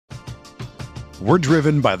We're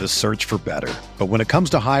driven by the search for better. But when it comes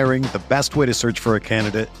to hiring, the best way to search for a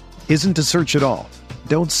candidate isn't to search at all.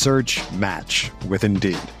 Don't search, match with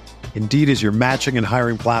Indeed. Indeed is your matching and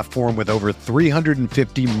hiring platform with over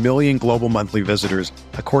 350 million global monthly visitors,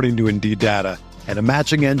 according to Indeed data, and a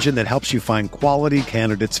matching engine that helps you find quality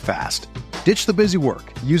candidates fast. Ditch the busy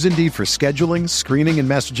work. Use Indeed for scheduling, screening, and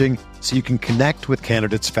messaging so you can connect with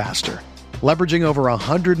candidates faster. Leveraging over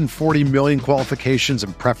 140 million qualifications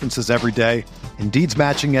and preferences every day, Indeed's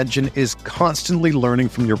matching engine is constantly learning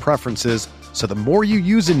from your preferences, so the more you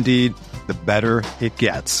use Indeed, the better it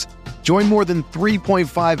gets. Join more than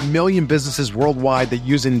 3.5 million businesses worldwide that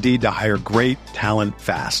use Indeed to hire great talent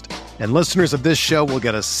fast. And listeners of this show will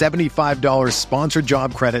get a $75 sponsored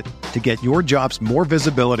job credit to get your jobs more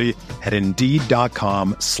visibility at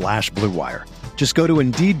Indeed.com/Blue Wire. Just go to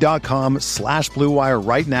Indeed.com/Blue Wire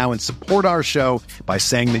right now and support our show by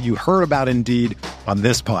saying that you heard about Indeed on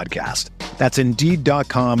this podcast. That's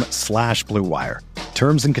Indeed.com/Blue Wire.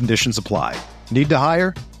 Terms and conditions apply. Need to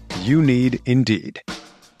hire? You need Indeed.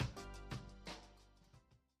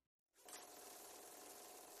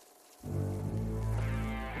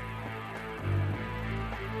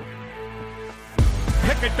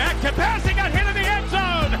 Pickett back to pass. He got hit in the end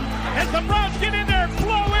zone. As the Browns get in there,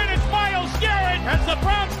 blow in. It's Myles Garrett. As the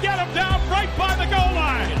Browns get him down right by the goal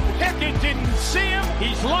line. Pickett didn't see him.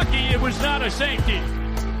 He's lucky it was not a safety.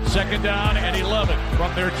 Second down and 11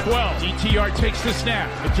 from their 12. DTR takes the snap.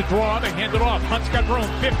 It's a draw. They hand it off. Hunt's got room.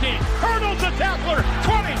 15. Hurdles the tackler.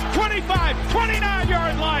 20, 25,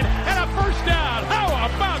 29-yard line. And a first down. How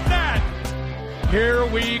about that? Here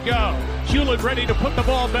we go. Hewlett ready to put the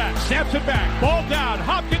ball back. Snaps it back. Ball down.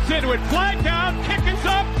 Hopkins into it. Flag down. Kick is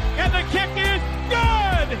up. And the kick is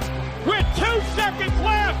good. With 2 seconds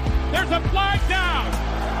left. There's a flag down.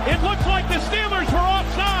 It looks like the Steelers were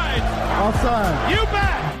offside. Offside. You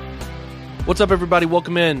bet. What's up, everybody?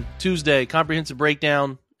 Welcome in. Tuesday, comprehensive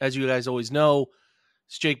breakdown. As you guys always know,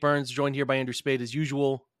 it's Jake Burns, joined here by Andrew Spade as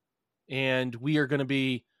usual. And we are going to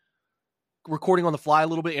be recording on the fly a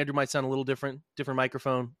little bit. Andrew might sound a little different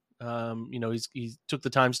microphone. He took the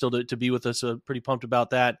time still to be with us. So pretty pumped about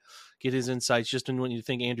that. Get his insights just in when you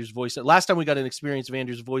think Andrew's voice. Last time we got an experience of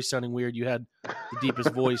Andrew's voice sounding weird, you had the deepest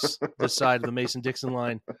voice this side of the Mason-Dixon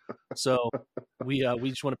line. So we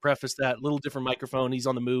just want to preface that. Little different microphone. He's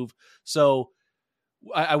on the move. So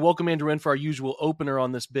I welcome Andrew in for our usual opener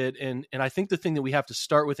on this bit. And I think the thing that we have to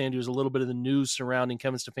start with, Andrew, is a little bit of the news surrounding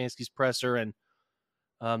Kevin Stefanski's presser and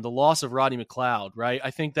the loss of Rodney McLeod, right? I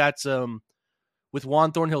think that's with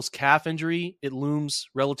Juan Thornhill's calf injury, it looms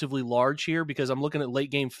relatively large here because I'm looking at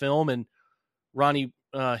late game film and Ronnie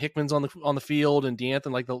Hickman's on the field and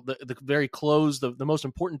DeAnthony, like the very close, the most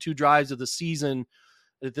important 2 drives of the season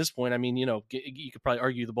at this point. I mean, you could probably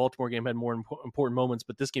argue the Baltimore game had more important moments,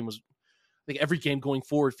 but this game was, I think every game going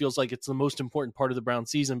forward feels like it's the most important part of the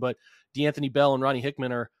Browns season. But DeAnthony Bell and Ronnie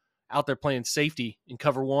Hickman are out there playing safety in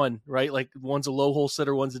cover 1, right? Like one's a low hole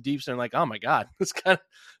sitter, one's a deep sitter. Like, oh my God, it's kind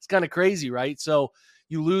of crazy, right? So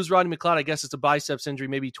you lose Rodney McLeod. I guess it's a biceps injury.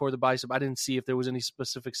 Maybe he tore the bicep. I didn't see if there was any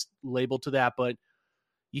specifics labeled to that, but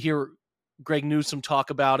you hear Greg Newsome talk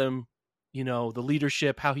about him, the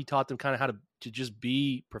leadership, how he taught them kind of how to just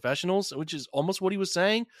be professionals, which is almost what he was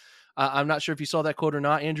saying. I'm not sure if you saw that quote or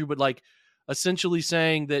not, Andrew, but like essentially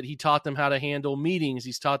saying that he taught them how to handle meetings.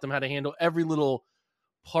 He's taught them how to handle every little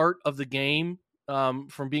part of the game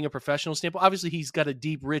from being a professional standpoint. Obviously, he's got a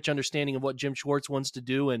deep, rich understanding of what Jim Schwartz wants to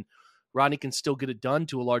do, and Rodney can still get it done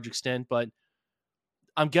to a large extent. But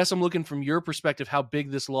I'm looking from your perspective how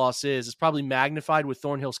big this loss is. It's probably magnified with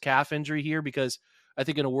Thornhill's calf injury here because I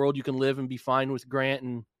think in a world you can live and be fine with Grant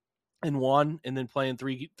and Juan and then playing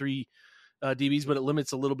three DBs, but it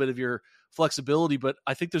limits a little bit of your flexibility. But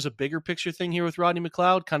I think there's a bigger picture thing here with Rodney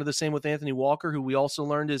McLeod, kind of the same with Anthony Walker, who we also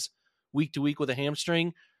learned is week to week with a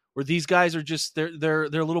hamstring, where these guys are just they're a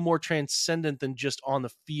little more transcendent than just on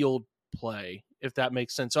the field play, if that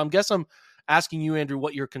makes sense. So I'm asking you, Andrew,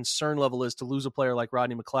 what your concern level is to lose a player like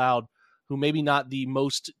Rodney McLeod, who maybe not the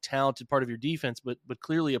most talented part of your defense, but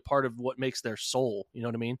clearly a part of what makes their soul. You know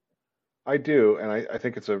what I mean? I do, and I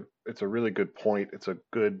think it's a really good point. It's a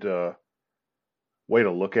good way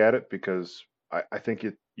to look at it because I think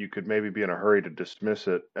you could maybe be in a hurry to dismiss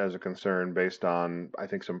it as a concern based on, I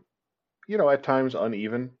think, some at times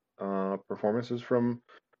uneven performances from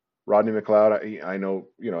Rodney McLeod. I know,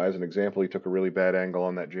 as an example, he took a really bad angle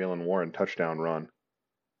on that Jalen Warren touchdown run,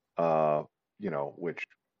 which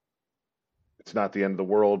it's not the end of the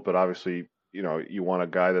world, but obviously, you want a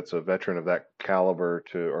guy that's a veteran of that caliber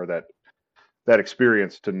or that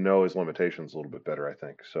experience to know his limitations a little bit better, I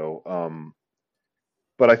think. So,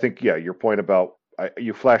 but I think, your point about,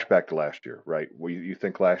 you flash back to last year, right? You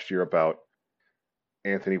think last year about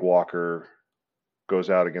Anthony Walker goes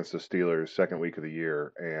out against the Steelers second week of the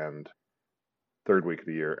year and third week of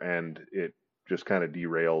the year, and it just kind of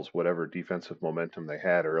derails whatever defensive momentum they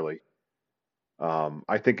had early.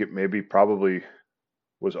 I think it probably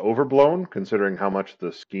was overblown considering how much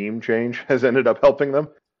the scheme change has ended up helping them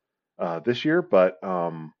this year, but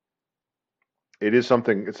it is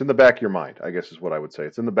something, it's in the back of your mind, I guess is what I would say.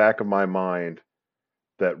 It's in the back of my mind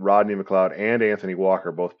that Rodney McLeod and Anthony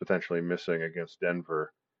Walker both potentially missing against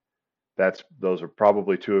Denver. Those are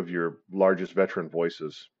probably two of your largest veteran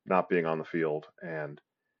voices not being on the field, and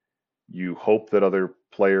you hope that other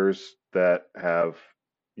players that have,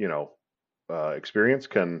 experience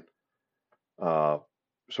can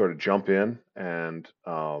sort of jump in and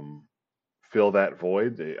fill that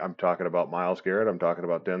void. I'm talking about Myles Garrett. I'm talking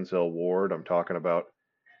about Denzel Ward. I'm talking about,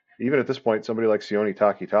 even at this point, somebody like Sione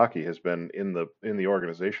Takitaki has been in the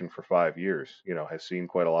organization for 5 years, has seen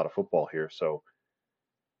quite a lot of football here. So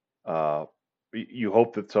you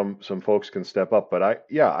hope that some folks can step up. But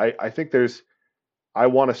I think I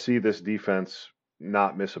want to see this defense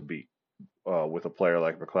not miss a beat with a player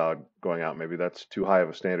like McLeod going out. Maybe that's too high of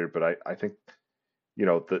a standard, but I think,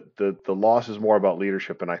 the loss is more about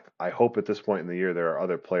leadership. And I hope at this point in the year, there are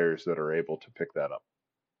other players that are able to pick that up.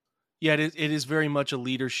 Yeah, it is very much a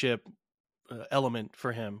leadership element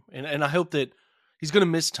for him. And I hope that he's going to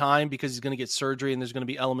miss time because he's going to get surgery and there's going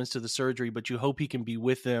to be elements to the surgery, but you hope he can be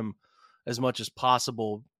with them as much as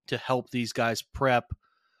possible to help these guys prep,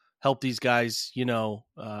 help these guys,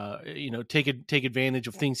 take advantage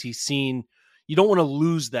of things he's seen. You don't want to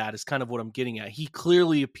lose that is kind of what I'm getting at. He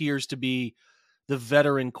clearly appears to be the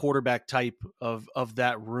veteran quarterback type of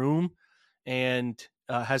that room and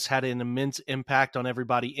has had an immense impact on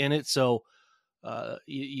everybody in it. So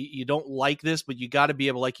you don't like this, but you got to be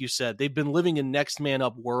able, like you said, they've been living in next man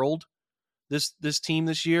up world, this team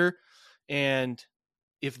this year. And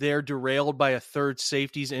if they're derailed by a third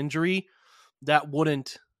safety's injury, that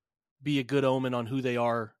wouldn't be a good omen on who they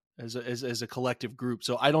are as a collective group.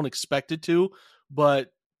 So I don't expect it to,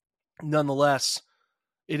 but nonetheless,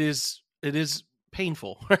 it is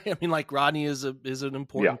painful, right? I mean, like Rodney is an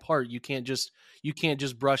important part. You can't just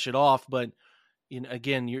brush it off. But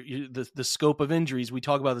again, the scope of injuries. We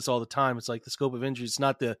talk about this all the time. It's like the scope of injuries. It's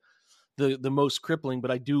not the most crippling,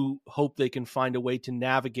 but I do hope they can find a way to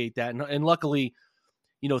navigate that. And luckily,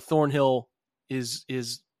 Thornhill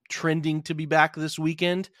is trending to be back this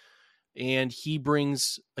weekend, and he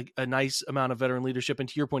brings a nice amount of veteran leadership. And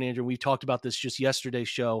to your point, Andrew, we talked about this just yesterday's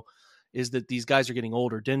show, is that these guys are getting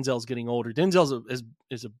older. Denzel's getting older. Denzel's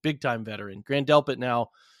is a big-time veteran. Grant Delpit now,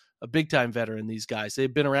 a big-time veteran, these guys.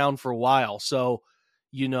 They've been around for a while. So,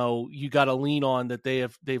 you got to lean on that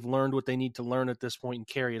they've learned what they need to learn at this point and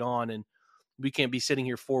carry it on. And we can't be sitting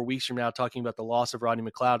here 4 weeks from now talking about the loss of Rodney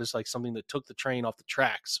McLeod as like something that took the train off the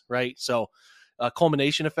tracks, right? So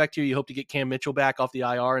culmination effect here. You hope to get Cam Mitchell back off the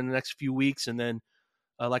IR in the next few weeks. And then,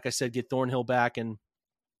 like I said, get Thornhill back and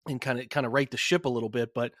kind of right the ship a little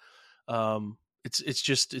bit. But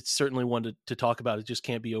it's certainly one to talk about. It just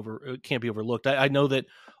can't be overlooked. I know that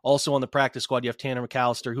also on the practice squad, you have Tanner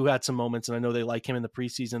McAllister, who had some moments, and I know they like him in the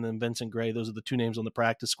preseason, and then Vincent Gray. Those are the two names on the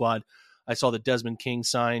practice squad. I saw that Desmond King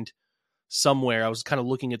signed somewhere. I was kind of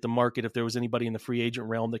looking at the market if there was anybody in the free agent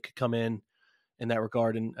realm that could come in that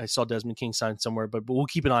regard, and I saw Desmond King signed somewhere, but we'll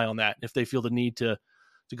keep an eye on that if they feel the need to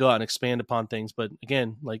go out and expand upon things. But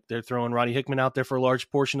again, like they're throwing Roddy Hickman out there for a large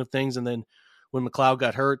portion of things, and then when McLeod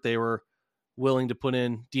got hurt, they were willing to put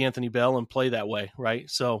in DeAnthony Bell and play that way, right?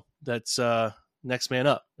 So that's next man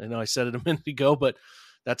up. I know I said it a minute ago, but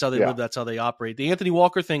that's how they live. That's how they operate. The Anthony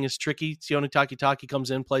Walker thing is tricky. Sione Takitaki comes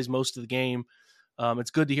in, plays most of the game.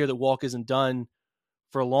 It's good to hear that Walk isn't done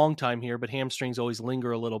for a long time here, but hamstrings always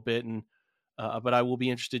linger a little bit. And but I will be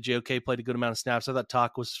interested. JOK played a good amount of snaps. I thought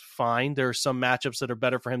Talk was fine. There are some matchups that are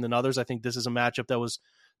better for him than others. I think this is a matchup that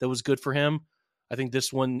was good for him. I think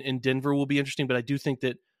this one in Denver will be interesting, but I do think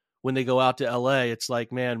that when they go out to LA, it's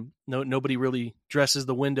like, man, nobody really dresses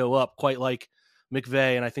the window up quite like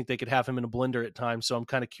McVay, and I think they could have him in a blender at times. So I'm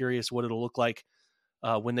kind of curious what it'll look like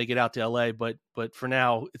when they get out to LA. But for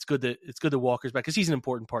now, it's good that Walker's back because he's an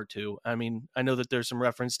important part too. I mean, I know that there's some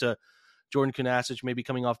reference to Jordan Kunasich maybe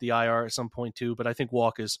coming off the IR at some point too, but I think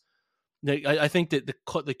Walk is. I think that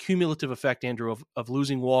the cumulative effect, Andrew, of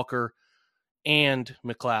losing Walker and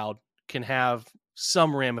McLeod can have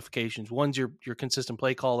some ramifications. One's your consistent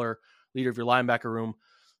play caller, leader of your linebacker room.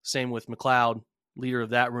 Same with McLeod, leader of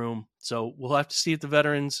that room. So we'll have to see if the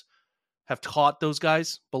veterans have taught those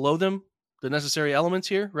guys below them the necessary elements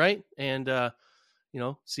here, right? And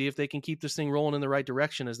see if they can keep this thing rolling in the right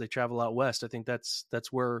direction as they travel out west. I think that's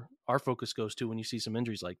where our focus goes to when you see some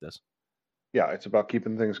injuries like this. Yeah, it's about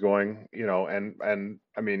keeping things going, and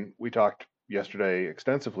I mean, we talked yesterday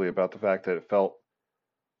extensively about the fact that it felt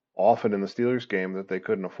often in the Steelers game that they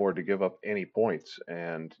couldn't afford to give up any points,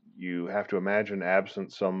 and you have to imagine,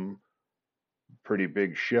 absent some pretty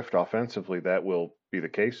big shift offensively, that will be the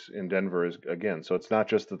case in Denver again. So it's not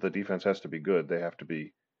just that the defense has to be good; they have to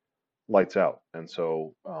be lights out, and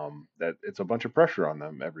so that it's a bunch of pressure on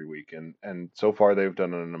them every week, and so far they've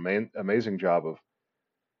done an amazing job of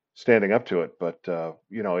standing up to it. But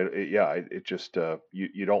it just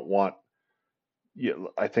you don't want.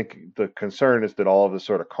 I think the concern is that all of this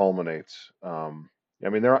sort of culminates. I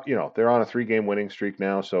mean, they're on a 3-game winning streak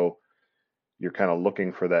now, so you're kind of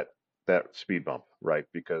looking for that speed bump, right?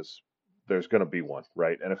 Because there's going to be one,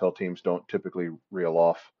 right? NFL teams don't typically reel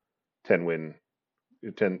off 10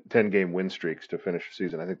 game win streaks to finish the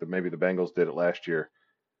season. I think that maybe the Bengals did it last year.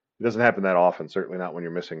 It doesn't happen that often, certainly not when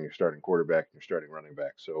you're missing your starting quarterback and your starting running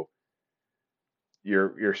back. So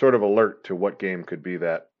you're sort of alert to what game could be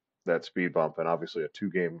that speed bump, and obviously a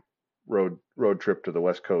 2-game road trip to the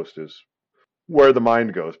West Coast is where the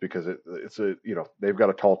mind goes, because it's they've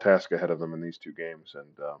got a tall task ahead of them in these 2 games, and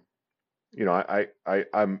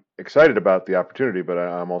I'm excited about the opportunity, but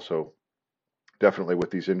I'm also definitely,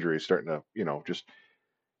 with these injuries starting to just,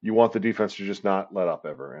 you want the defense to just not let up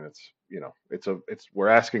ever, and we're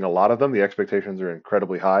asking a lot of them. The expectations are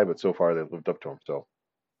incredibly high, but so far they've lived up to them. So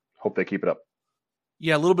hope they keep it up.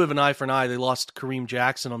 Yeah, a little bit of an eye for an eye. They lost Kareem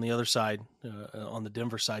Jackson on the other side, on the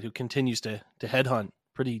Denver side, who continues to headhunt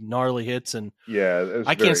pretty gnarly hits. And yeah,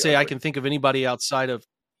 I can't say I can think of anybody outside of,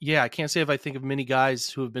 I can't say if I think of many guys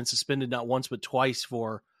who have been suspended not once but twice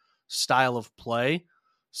for style of play.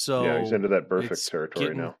 So yeah, he's into that perfect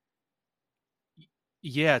territory now.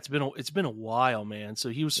 Yeah, it's been a while, man. So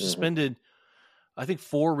he was suspended, I think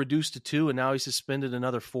 4 reduced to 2, and now he's suspended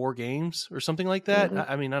another 4 games or something like that.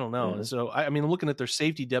 I mean, I don't know. So, I mean, looking at their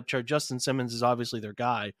safety depth chart, Justin Simmons is obviously their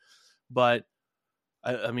guy, but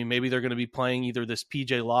I mean, maybe they're going to be playing either this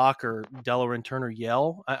PJ Locke or Delaware Turner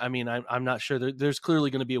Yell. I mean, I'm not sure. There's clearly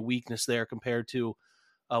going to be a weakness there compared to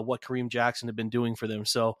what Kareem Jackson had been doing for them.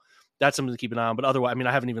 So that's something to keep an eye on. But otherwise, I mean,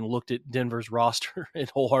 I haven't even looked at Denver's roster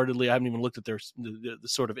wholeheartedly. I haven't even looked at the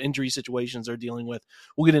sort of injury situations they're dealing with.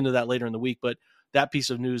 We'll get into that later in the week, but that piece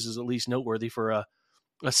of news is at least noteworthy for a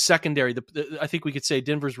secondary. I think we could say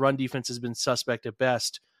Denver's run defense has been suspect at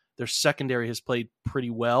best. Their secondary has played pretty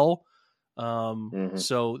well.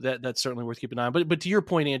 So that's certainly worth keeping an eye on. But to your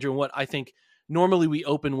point, Andrew, and what I think normally we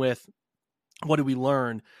open with, what did we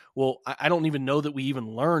learn? Well, I don't even know that we even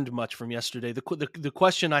learned much from yesterday. The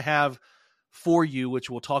question I have for you, which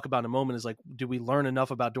we'll talk about in a moment, is like, do we learn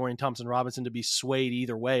enough about Dorian Thompson-Robinson to be swayed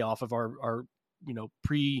either way off of our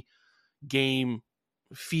pre-game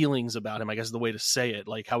feelings about him, I guess is the way to say it,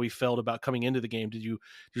 like how he felt about coming into the game. Did you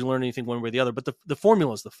learn anything one way or the other? But the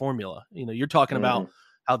formula is the formula. You're talking about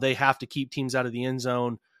how they have to keep teams out of the end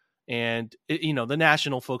zone. And, the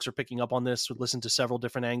national folks are picking up on this. We listened to several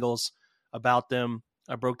different angles about them.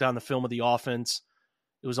 I broke down the film of the offense.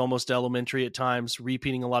 It was almost elementary at times,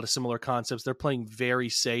 repeating a lot of similar concepts. They're playing very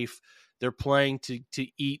safe. They're playing to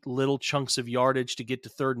eat little chunks of yardage to get to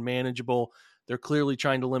third and manageable. They're clearly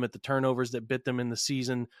trying to limit the turnovers that bit them in the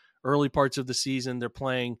season, early parts of the season. They're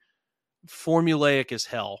playing formulaic as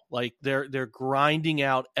hell. Like they're grinding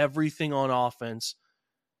out everything on offense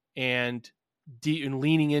and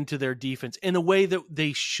leaning into their defense in a way that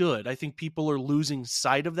they should. I think people are losing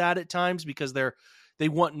sight of that at times because they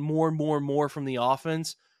want more and more and more from the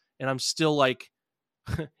offense. And I'm still like,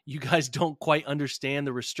 you guys don't quite understand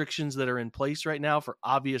the restrictions that are in place right now for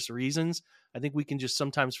obvious reasons. I think we can just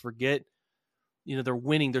sometimes forget, they're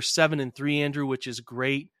winning. They're 7-3, Andrew, which is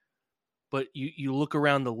great. But you look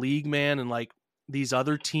around the league, man, and like these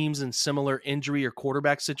other teams in similar injury or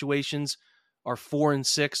quarterback situations are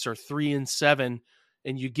 4-6 or 3-7,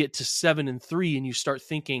 and you get to 7-3 and you start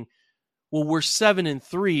thinking, well, we're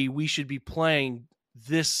 7-3. We should be playing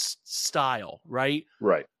this style, right?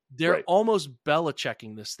 Right. They're almost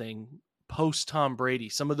Belichicking this thing post Tom Brady.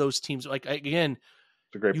 Some of those teams, like, again,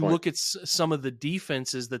 it's a great point. Look at some of the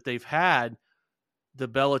defenses that they've had, the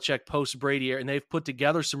Belichick post Brady era, and they've put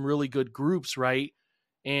together some really good groups, right?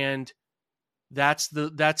 And that's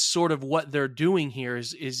sort of what they're doing here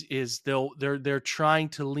is they're trying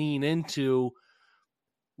to lean into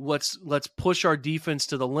let's push our defense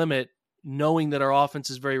to the limit, knowing that our offense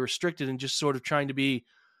is very restricted, and just sort of trying to be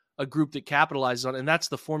a group that capitalizes on it. And that's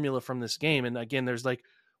the formula from this game. And again, there's like,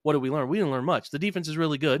 what did we learn? We didn't learn much. The defense is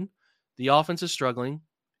really good. The offense is struggling,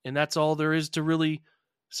 and that's all there is to really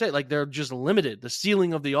say, like, they're just limited. The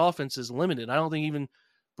ceiling of the offense is limited. I don't think even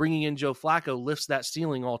bringing in Joe Flacco lifts that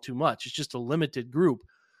ceiling all too much. It's just a limited group.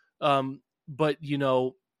 But,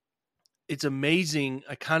 it's amazing.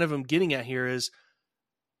 I kind of am getting at here is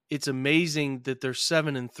it's amazing that they're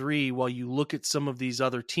 7-3 while you look at some of these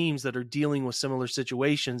other teams that are dealing with similar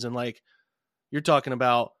situations. And like you're talking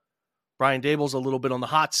about, Brian Daboll's a little bit on the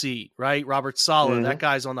hot seat, right? Robert Saleh, that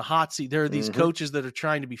guy's on the hot seat. There are these coaches that are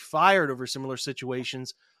trying to be fired over similar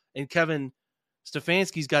situations. And Kevin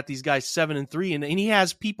Stefanski's got these guys 7-3, and he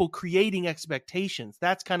has people creating expectations.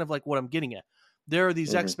 That's kind of like what I'm getting at. There are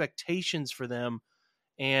these expectations for them,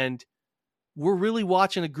 and we're really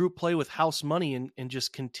watching a group play with house money and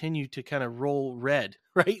just continue to kind of roll red,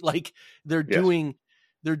 right? Like they're doing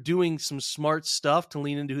some smart stuff to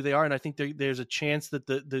lean into who they are. And I think there's a chance that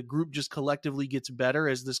the group just collectively gets better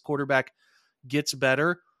as this quarterback gets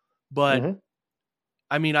better. But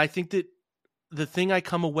I mean, I think that the thing I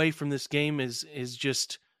come away from this game is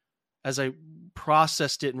just, as I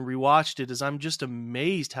processed it and rewatched it, is I'm just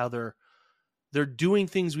amazed how they're doing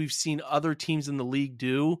things we've seen other teams in the league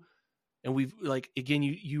do. And we've, like, again,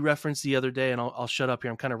 you referenced the other day, and I'll shut up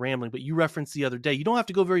here. I'm kind of rambling, but you referenced the other day. You don't have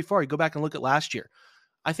to go very far. You go back and look at last year.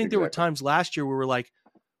 I think there were times last year where we're like,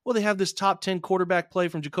 well, they have this top 10 quarterback play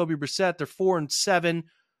from Jacoby Brissett. They're 4-7.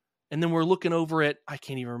 And then we're looking over it. I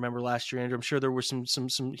can't even remember last year, Andrew. I'm sure there were some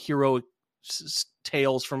heroic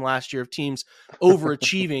tales from last year of teams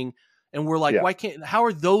overachieving. And we're like, how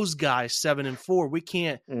are those guys 7-4? We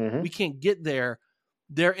can't get there.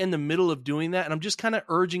 They're in the middle of doing that. And I'm just kind of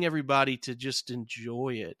urging everybody to just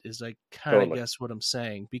enjoy it, is I kind of guess what I'm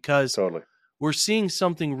saying, because we're seeing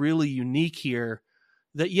something really unique here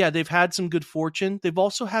that, they've had some good fortune. They've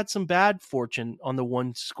also had some bad fortune on the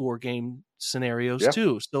one score game scenarios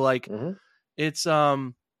too. So like it's, I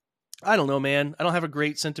don't know, man, I don't have a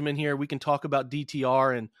great sentiment here. We can talk about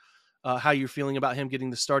DTR and how you're feeling about him getting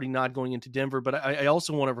the starting nod going into Denver. But I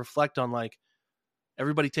also want to reflect on, like,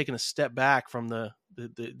 everybody taking a step back from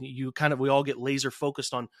we all get laser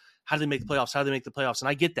focused on how do they make the playoffs? How do they make the playoffs? And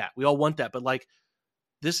I get that. We all want that. But like,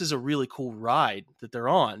 this is a really cool ride that they're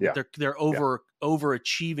on. Yeah. They're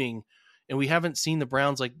overachieving, and we haven't seen the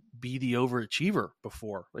Browns like be the overachiever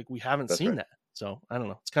before. Like, we haven't seen that. So I don't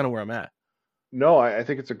know. It's kind of where I'm at. No, I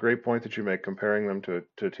think it's a great point that you make, comparing them to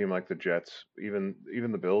a team like the Jets, even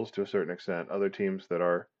the Bills to a certain extent, other teams that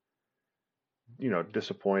are,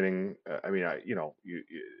 disappointing.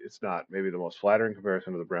 It's not maybe the most flattering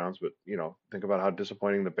comparison to the Browns, but, think about how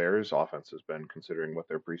disappointing the Bears offense has been, considering what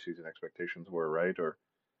their preseason expectations were, right? Or,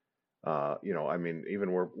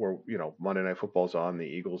 even we're Monday Night Football's on, the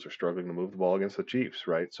Eagles are struggling to move the ball against the Chiefs,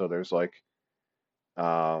 right? So there's like,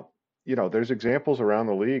 there's examples around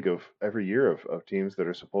the league of every year of teams that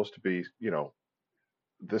are supposed to be,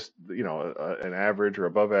 an average or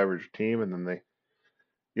above average team, and then they,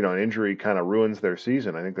 an injury kind of ruins their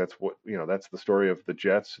season. I think that's what, that's the story of the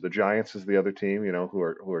Jets. The Giants is the other team, who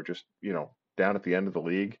are just, down at the end of the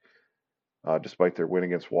league, despite their win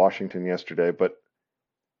against Washington yesterday. But,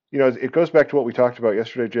 it goes back to what we talked about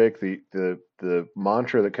yesterday, Jake, the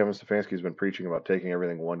mantra that Kevin Stefanski has been preaching about taking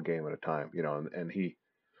everything one game at a time, and he,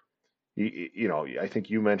 I think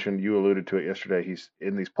you alluded to it yesterday. He's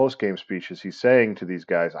in these post-game speeches, he's saying to these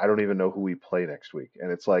guys, I don't even know who we play next week.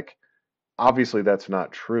 And it's like, obviously that's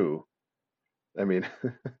not true. I mean,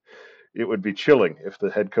 it would be chilling if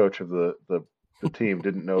the head coach of the team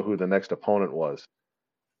didn't know who the next opponent was.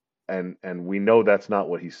 And we know that's not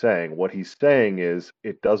what he's saying. What he's saying is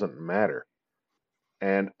it doesn't matter.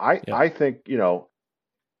 And I think, to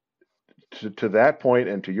that point,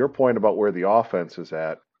 and to your point about where the offense is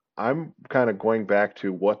at, I'm kind of going back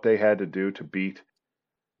to what they had to do to beat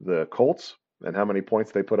the Colts and how many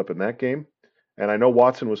points they put up in that game. And I know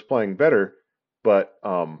Watson was playing better, but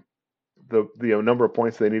the number of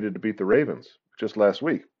points they needed to beat the Ravens just last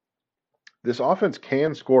week. This offense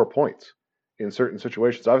can score points in certain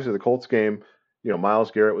situations. Obviously, the Colts game,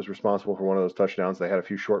 Myles Garrett was responsible for one of those touchdowns. They had a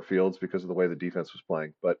few short fields because of the way the defense was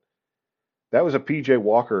playing, but that was a PJ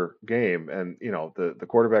Walker game, and the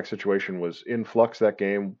quarterback situation was in flux that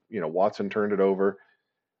game. Watson turned it over,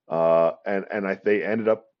 and they ended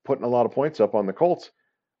up putting a lot of points up on the Colts.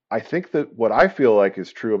 I think that what I feel like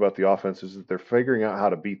is true about the offense is that they're figuring out how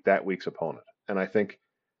to beat that week's opponent. And I think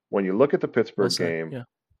when you look at the Pittsburgh game,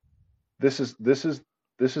 this is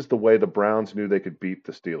the way the Browns knew they could beat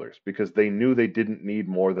the Steelers, because they knew they didn't need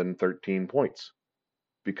more than 13 points,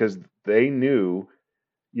 because they knew,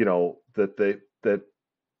 that the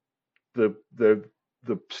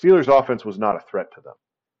Steelers offense was not a threat to them.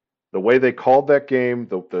 The way they called that game,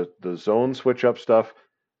 the zone switch up stuff,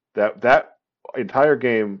 that entire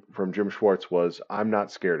game from Jim Schwartz was, I'm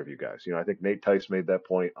not scared of you guys. I think Nate Tice made that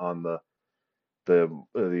point on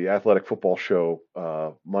the Athletic Football Show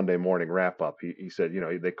Monday morning wrap up. He said,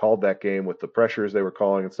 they called that game with the pressures they were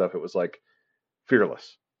calling and stuff. It was like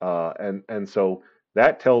fearless. And so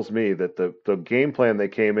that tells me that the game plan they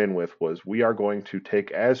came in with was, we are going to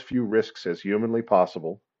take as few risks as humanly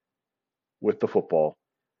possible with the football.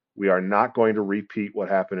 We are not going to repeat what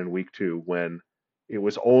happened in week 2 when it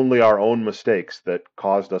was only our own mistakes that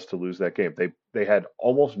caused us to lose that game. They had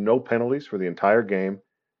almost no penalties for the entire game.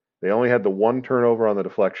 They only had the one turnover on the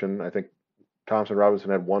deflection. I think Thompson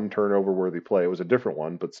Robinson had one turnover worthy play. It was a different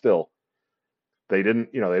one, but still, they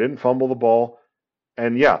didn't fumble the ball.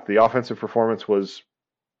 And yeah, the offensive performance was,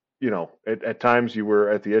 at times you were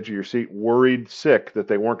at the edge of your seat, worried sick that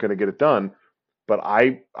they weren't going to get it done. But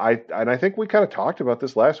I think we kind of talked about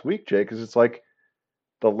this last week, Jay, because it's like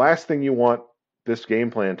the last thing you want this game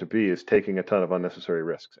plan to be is taking a ton of unnecessary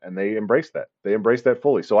risks. And they embraced that. They embraced that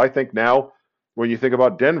fully. So I think now when you think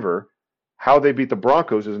about Denver, how they beat the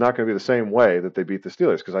Broncos is not going to be the same way that they beat the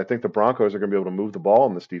Steelers, because I think the Broncos are going to be able to move the ball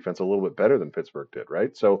in this defense a little bit better than Pittsburgh did,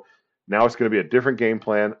 right? So now it's going to be a different game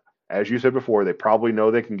plan. As you said before, they probably know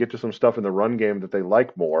they can get to some stuff in the run game that they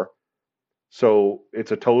like more. So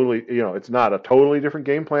it's it's not a totally different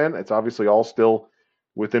game plan. It's obviously all still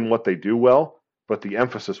within what they do well, but the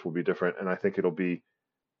emphasis will be different. And I think it'll be,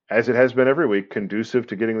 as it has been every week, conducive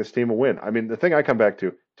to getting this team a win. I mean, the thing I come back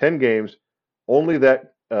to, 10 games, only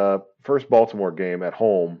that first Baltimore game at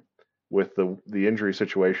home with the injury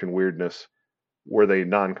situation weirdness were they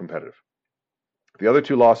non-competitive. The other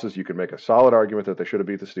 2 losses, you could make a solid argument that they should have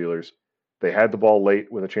beat the Steelers. They had the ball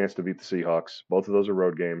late with a chance to beat the Seahawks. Both of those are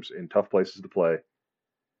road games in tough places to play.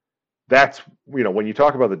 That's, when you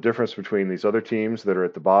talk about the difference between these other teams that are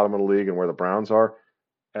at the bottom of the league and where the Browns are,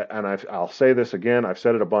 and I'll say this again, I've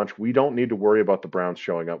said it a bunch, we don't need to worry about the Browns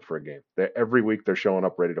showing up for a game. Every week they're showing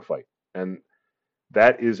up ready to fight. And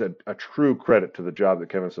that is a true credit to the job that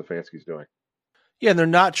Kevin Stefanski's doing. Yeah, and they're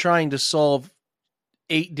not trying to solve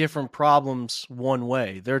 8 different problems one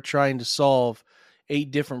way. They're trying to solve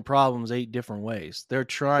 8 different problems 8 different ways.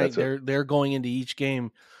 They're going into each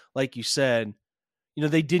game, like you said.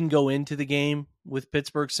 They didn't go into the game with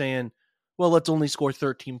Pittsburgh saying, well, let's only score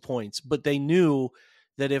 13 points. But they knew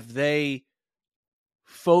that if they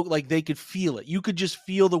they could feel it. You could just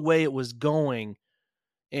feel the way it was going.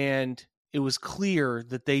 And it was clear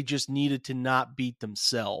that they just needed to not beat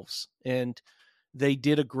themselves. And they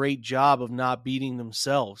did a great job of not beating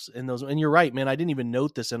themselves in those. And you're right, man. I didn't even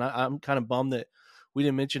note this. And I'm kind of bummed that we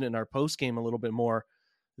didn't mention it in our post game a little bit more.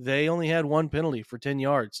 They only had 1 penalty for 10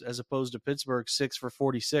 yards as opposed to Pittsburgh 6 for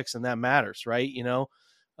 46. And that matters, right? You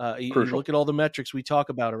look at all the metrics we talk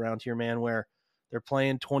about around here, man, where they're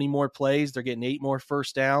playing 20 more plays. They're getting 8 more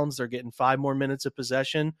first downs. They're getting 5 more minutes of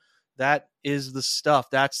possession. That is the stuff.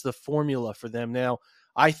 That's the formula for them. Now,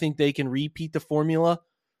 I think they can repeat the formula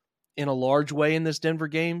in a large way in this Denver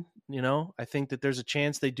game. I think that there's a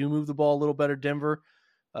chance they do move the ball a little better, Denver.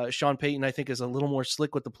 Sean Payton, I think, is a little more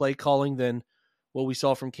slick with the play calling than what we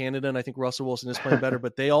saw from Canada, and I think Russell Wilson is playing better,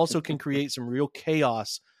 but they also can create some real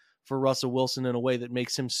chaos for Russell Wilson in a way that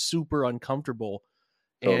makes him super uncomfortable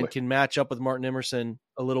and can match up with Martin Emerson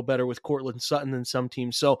a little better with Cortland Sutton than some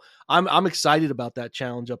teams. So I'm excited about that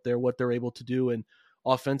challenge up there, what they're able to do. And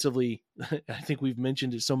offensively, I think we've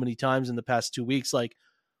mentioned it so many times in the past 2 weeks, like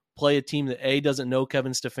play a team that A, doesn't know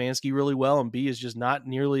Kevin Stefanski really well, and B, is just not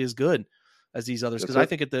nearly as good as these others. Because I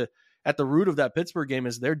think at the root of that Pittsburgh game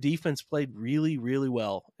is their defense played really, really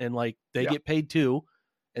well. And they get paid too,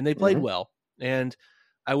 and they played well. And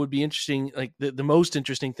I would be interesting. Like the most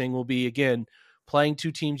interesting thing will be, again, playing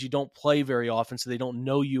 2 teams you don't play very often, so they don't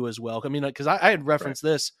know you as well. I mean, because I had referenced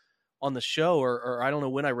this on the show, or I don't know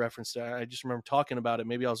when I referenced it. I just remember talking about it.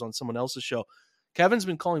 Maybe I was on someone else's show. Kevin's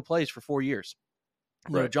been calling plays for 4 years.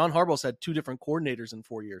 John Harbaugh's had 2 different coordinators in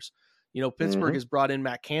 4 years. Pittsburgh has brought in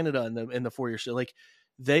Matt Canada in the 4 years. So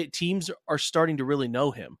teams are starting to really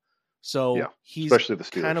know him. So he's especially the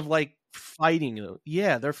Steelers. Kind of like fighting.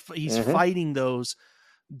 Yeah, he's fighting those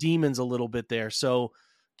demons a little bit there. So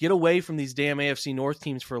get away from these damn AFC North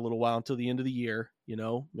teams for a little while until the end of the year.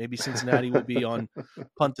 Maybe Cincinnati will be on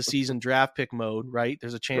punt the season draft pick mode, right?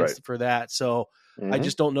 There's a chance for that. So I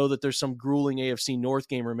just don't know that there's some grueling AFC North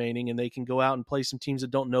game remaining, and they can go out and play some teams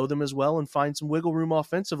that don't know them as well and find some wiggle room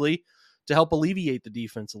offensively to help alleviate the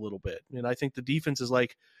defense a little bit. And I think the defense is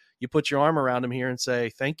like, you put your arm around them here and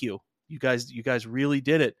say, thank you. You guys really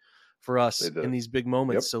did it for us in these big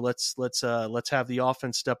moments. So let's have the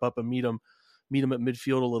offense step up and meet them meet them at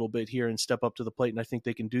midfield a little bit here and step up to the plate. And I think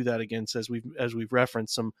they can do that against, as we've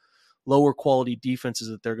referenced, some lower quality defenses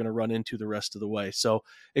that they're going to run into the rest of the way. So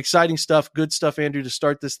exciting stuff, good stuff, Andrew, to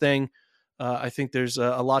start this thing. I think there's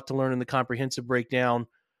a lot to learn in the comprehensive breakdown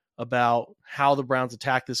about how the Browns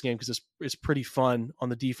attack this game, because it's pretty fun on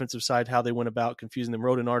the defensive side, how they went about confusing them.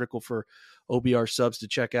 Wrote an article for OBR subs to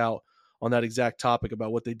check out on that exact topic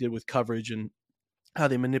about what they did with coverage and how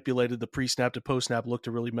they manipulated the pre-snap to post-snap look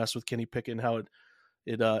to really mess with Kenny Pickett, and how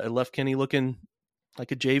it left Kenny looking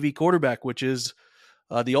like a JV quarterback, which is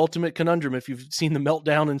the ultimate conundrum. If you've seen the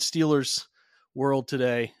meltdown in Steelers world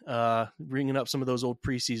today, bringing up some of those old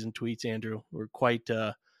preseason tweets, Andrew, were quite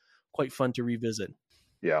fun to revisit.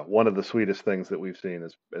 Yeah, one of the sweetest things that we've seen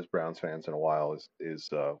as Browns fans in a while is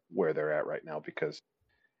where they're at right now, because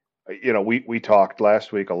we talked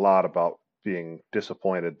last week a lot about being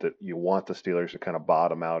disappointed that you want the Steelers to kind of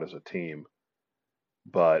bottom out as a team,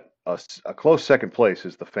 but a close second place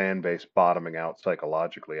is the fan base bottoming out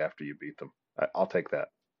psychologically after you beat them. I'll take that,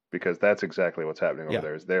 because that's exactly what's happening over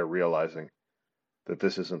there. Is they're realizing that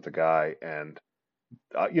this isn't the guy. And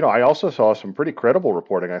I also saw some pretty credible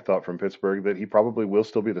reporting, I thought, from Pittsburgh that he probably will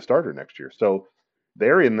still be the starter next year. So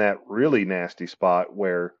they're in that really nasty spot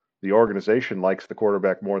where the organization likes the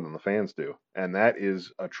quarterback more than the fans do, and that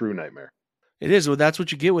is a true nightmare. It is. Well, that's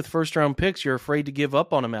what you get with first-round picks. You're afraid to give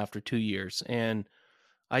up on them after 2 years, and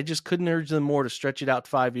I just couldn't urge them more to stretch it out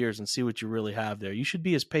 5 years and see what you really have there. You should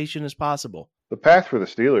be as patient as possible. The path for the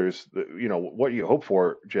Steelers, what you hope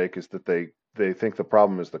for, Jake, is that they think the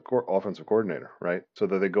problem is the offensive coordinator, right? So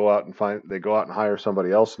that they go out and hire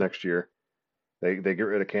somebody else next year. They get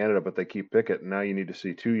rid of Canada, but they keep Pickett, and now you need to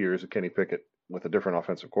see 2 years of Kenny Pickett with a different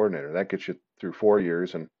offensive coordinator. That gets you through 4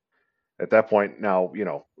 years, and at that point, now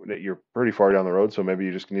you're pretty far down the road. So maybe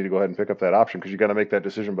you just need to go ahead and pick up that option, because you got to make that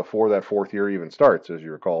decision before that fourth year even starts, as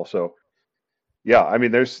you recall. So, yeah, I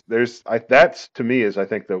mean, that's to me is, I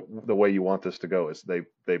think, the way you want this to go is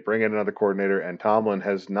they bring in another coordinator, and Tomlin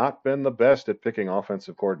has not been the best at picking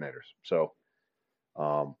offensive coordinators. So,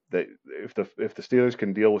 if the Steelers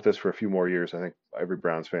can deal with this for a few more years, I think every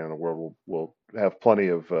Browns fan in the world will have plenty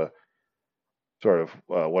of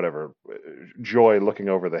joy looking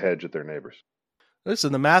over the hedge at their neighbors.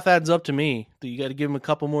 Listen, the math adds up to me. You got to give them a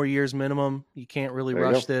couple more years minimum. You can't really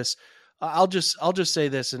rush this. I'll just say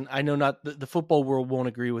this, and I know not the football world won't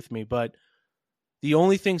agree with me, but the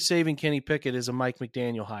only thing saving Kenny Pickett is a Mike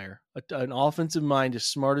McDaniel hire, an offensive mind as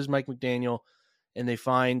smart as Mike McDaniel, and they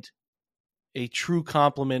find a true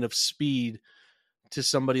complement of speed to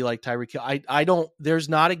somebody like Tyreek Hill. There's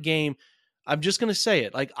not a game. I'm just going to say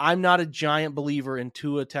it. Like, I'm not a giant believer in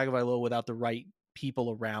Tua Tagovailoa without the right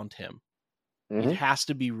people around him. Mm-hmm. It has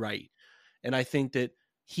to be right. And I think that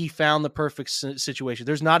he found the perfect situation.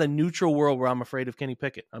 There's not a neutral world where I'm afraid of Kenny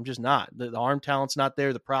Pickett. I'm just not. The arm talent's not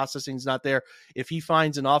there. The processing's not there. If he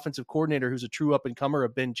finds an offensive coordinator who's a true up-and-comer, a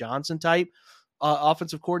Ben Johnson type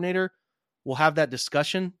offensive coordinator, we'll have that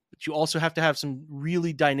discussion. But you also have to have some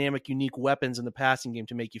really dynamic, unique weapons in the passing game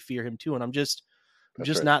to make you fear him too. And I'm just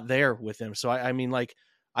not there with him. So I mean,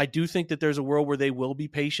 I do think that there's a world where they will be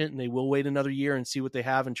patient and they will wait another year and see what they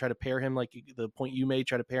have and try to pair him, like the point you made,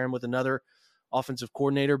 try to pair him with another offensive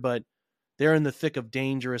coordinator. But they're in the thick of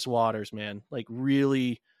dangerous waters, man. Like,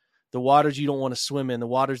 really, the waters you don't want to swim in, the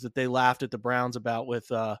waters that they laughed at the Browns about with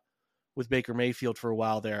Baker Mayfield for a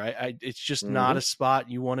while there. It's just not a spot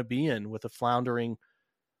you want to be in with a floundering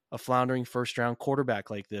first round quarterback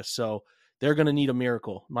like this. So they're going to need a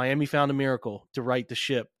miracle. Miami found a miracle to right the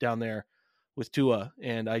ship down there with Tua,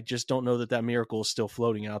 and I just don't know that miracle is still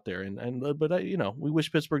floating out there. But we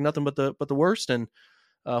wish Pittsburgh nothing but the worst, and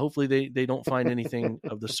hopefully they don't find anything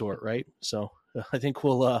of the sort, right? So I think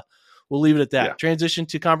we'll leave it at that. Yeah. Transition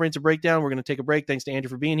to comprehensive breakdown. We're going to take a break. Thanks to Andrew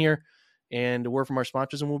for being here, and a word from our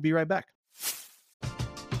sponsors, and we'll be right back.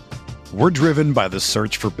 We're driven by the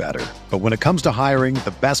search for better, but when it comes to hiring,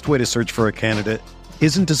 the best way to search for a candidate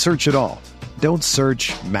isn't to search at all. Don't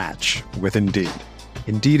search, match with Indeed.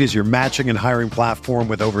 Indeed is your matching and hiring platform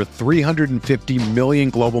with over 350 million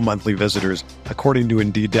global monthly visitors, according to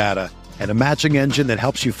Indeed data, and a matching engine that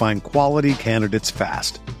helps you find quality candidates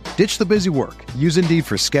fast. Ditch the busy work. Use Indeed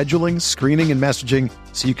for scheduling, screening, and messaging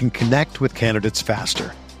so you can connect with candidates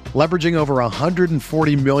faster. Leveraging over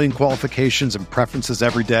 140 million qualifications and preferences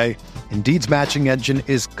every day, Indeed's matching engine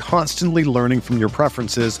is constantly learning from your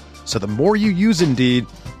preferences, so the more you use Indeed,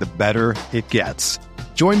 the better it gets.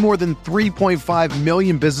 Join more than 3.5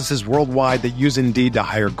 million businesses worldwide that use Indeed to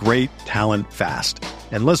hire great talent fast.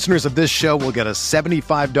 And listeners of this show will get a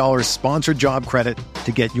 $75 sponsored job credit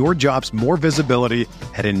to get your jobs more visibility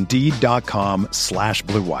at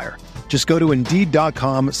Indeed.com/Blue Wire. Just go to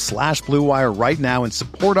Indeed.com/Blue Wire right now and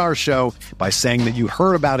support our show by saying that you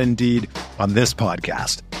heard about Indeed on this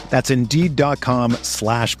podcast. That's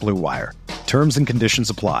Indeed.com/Blue Wire. Terms and conditions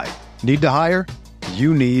apply. Need to hire?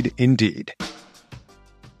 You need Indeed.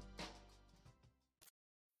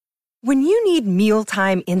 When you need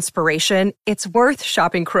mealtime inspiration, it's worth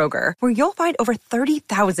shopping Kroger, where you'll find over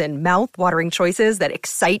 30,000 mouth-watering choices that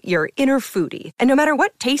excite your inner foodie. And no matter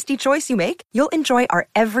what tasty choice you make, you'll enjoy our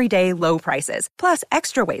everyday low prices, plus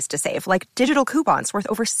extra ways to save, like digital coupons worth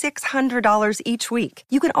over $600 each week.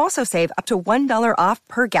 You can also save up to $1 off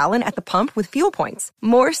per gallon at the pump with fuel points.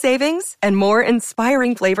 More savings and more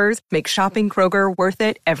inspiring flavors make shopping Kroger worth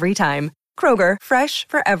it every time. Kroger, fresh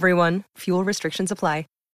for everyone. Fuel restrictions apply.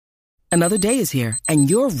 Another day is here, and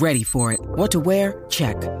you're ready for it. What to wear?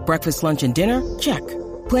 Check. Breakfast, lunch, and dinner? Check.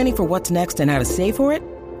 Planning for what's next and how to save for it?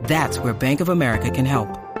 That's where Bank of America can help.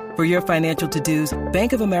 For your financial to-dos,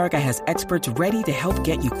 Bank of America has experts ready to help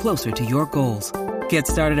get you closer to your goals. Get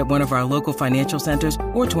started at one of our local financial centers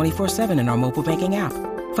or 24/7 in our mobile banking app.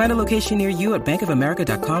 Find a location near you at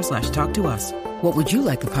bankofamerica.com/talktous. What would you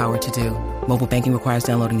like the power to do? Mobile banking requires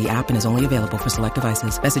downloading the app and is only available for select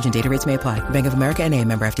devices. Message and data rates may apply. Bank of America NA,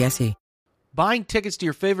 member FDIC. Buying tickets to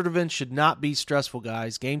your favorite events should not be stressful,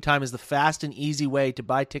 guys. Game Time is the fast and easy way to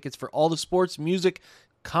buy tickets for all the sports, music,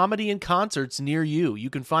 comedy, and concerts near you. You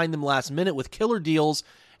can find them last minute with killer deals,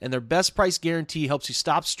 and their best price guarantee helps you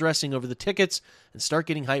stop stressing over the tickets and start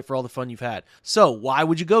getting hyped for all the fun you've had. So why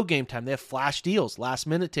would you go Game Time? They have flash deals, last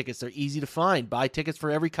minute tickets. They're easy to find. Buy tickets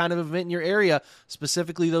for every kind of event in your area,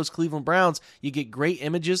 specifically those Cleveland Browns. You get great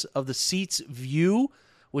images of the seats view,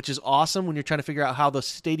 which is awesome when you're trying to figure out how the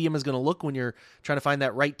stadium is going to look when you're trying to find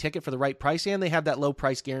that right ticket for the right price. And they have that low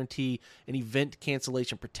price guarantee and event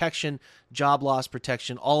cancellation protection, job loss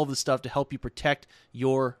protection, all of the stuff to help you protect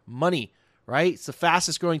your money, right? It's the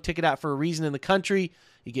fastest growing ticket app for a reason in the country.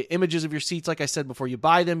 You get images of your seats, like I said, before you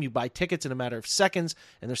buy them. You buy tickets in a matter of seconds,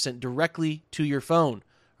 and they're sent directly to your phone.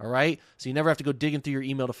 All right, so you never have to go digging through your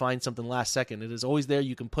email to find something last second. It is always there.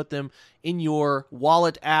 You can put them in your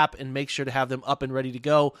wallet app and make sure to have them up and ready to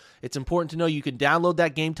go. It's important to know you can download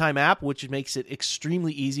that Game Time app, which makes it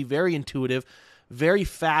extremely easy, very intuitive, very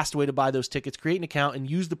fast way to buy those tickets. Create an account and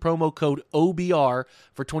use the promo code OBR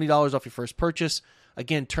for $20 off your first purchase.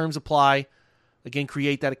 Again, terms apply. Again,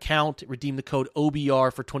 create that account, redeem the code OBR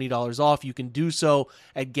for $20 off. You can do so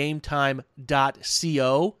at gametime.co.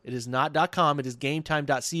 It is not .com, it is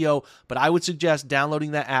gametime.co, but I would suggest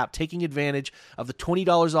downloading that app, taking advantage of the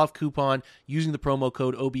 $20 off coupon using the promo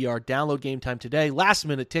code OBR. Download Game Time today. Last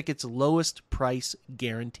minute tickets, lowest price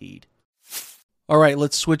guaranteed. All right,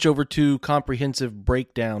 let's switch over to comprehensive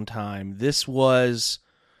breakdown time. This was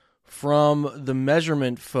from the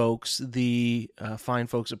measurement folks, the fine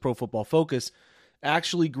folks at Pro Football Focus,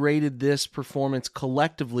 actually graded this performance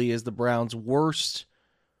collectively as the Browns'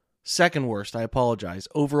 second worst,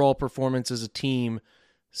 overall performance as a team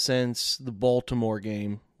since the Baltimore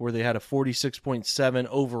game, where they had a 46.7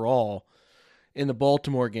 overall in the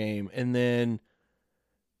Baltimore game, and then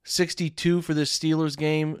 62 for the Steelers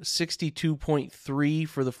game, 62.3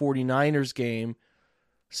 for the 49ers game,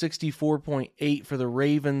 64.8 for the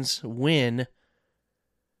Ravens win,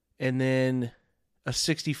 and then a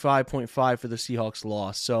 65.5 for the Seahawks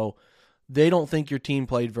loss. So they don't think your team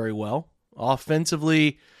played very well.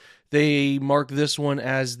 Offensively, they mark this one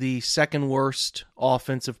as the second worst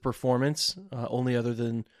offensive performance, only other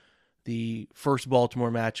than the first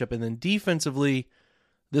Baltimore matchup. And then defensively,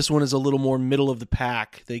 this one is a little more middle of the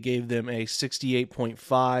pack. They gave them a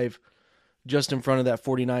 68.5, just in front of that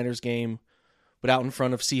 49ers game, but out in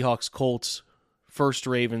front of Seahawks-Colts,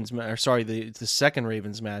 the second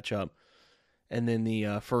Ravens matchup, and then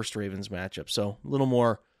the first Ravens matchup. So a little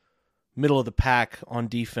more middle of the pack on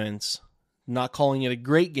defense. Not calling it a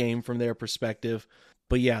great game from their perspective,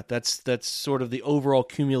 but yeah, that's sort of the overall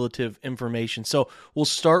cumulative information. So we'll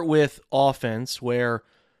start with offense, where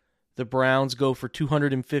the Browns go for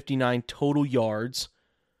 259 total yards.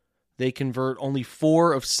 They convert only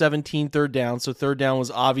 4 of 17 third downs, so third down was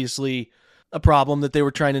obviously a problem that they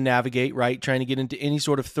were trying to navigate, right? Trying to get into any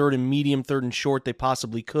sort of third and medium, third and short they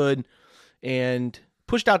possibly could, and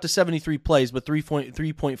pushed out to 73 plays, but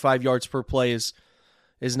 3.5 yards per play is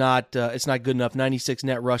not it's not good enough. 96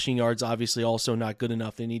 net rushing yards, obviously also not good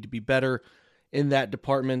enough. They need to be better in that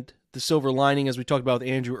department. The silver lining, as we talked about with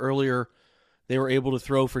Andrew earlier, they were able to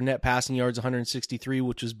throw for net passing yards 163,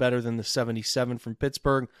 which was better than the 77 from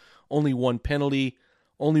Pittsburgh. Only one penalty,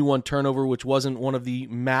 only one turnover, which wasn't one of the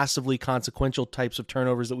massively consequential types of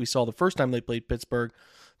turnovers that we saw the first time they played Pittsburgh.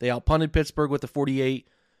 They outpunted Pittsburgh with a 48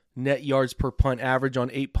 net yards per punt average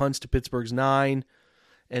on 8 punts to Pittsburgh's 9.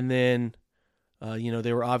 And then,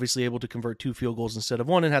 they were obviously able to convert 2 field goals instead of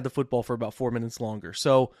 1 and had the football for about 4 minutes longer.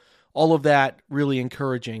 So all of that really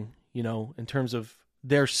encouraging, in terms of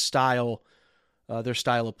their style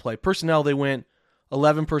of play. Personnel, they went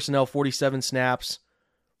 11 personnel, 47 snaps,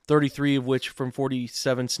 33 of which from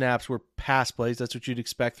 47 snaps were pass plays. That's what you'd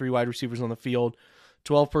expect, 3 wide receivers on the field.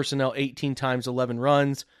 12 personnel, 18 times 11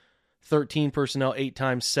 runs. 13 personnel, 8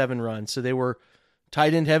 times 7 runs. So they were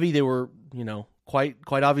tight end heavy. They were,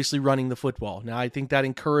 quite obviously running the football. Now, I think that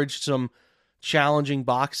encouraged some challenging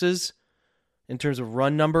boxes in terms of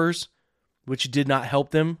run numbers, which did not help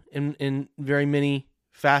them in very many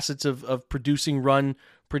facets of producing run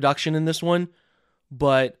production in this one.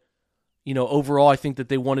 But, overall, I think that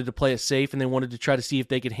they wanted to play it safe and they wanted to try to see if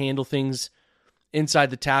they could handle things inside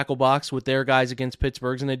the tackle box with their guys against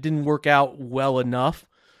Pittsburgh's, and it didn't work out well enough.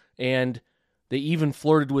 And they even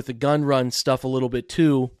flirted with the gun run stuff a little bit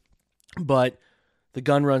too, but the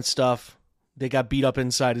gun run stuff, they got beat up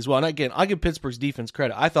inside as well. And again, I'll give Pittsburgh's defense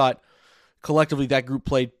credit. I thought collectively that group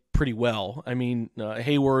played pretty well. I mean,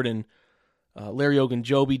 Hayward and Larry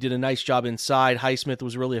Ogunjobi did a nice job inside. Highsmith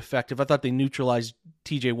was really effective. I thought they neutralized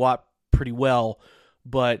TJ Watt pretty well,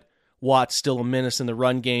 but Watt's still a menace in the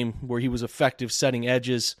run game where he was effective setting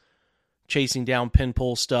edges, chasing down pin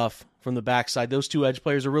pull stuff from the backside. Those 2 edge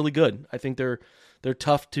players are really good. I think they're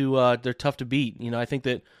tough to beat. I think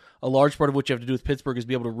that a large part of what you have to do with Pittsburgh is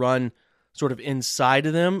be able to run sort of inside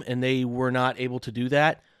of them, and they were not able to do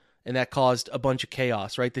that, and that caused a bunch of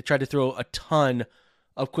chaos, right? They tried to throw a ton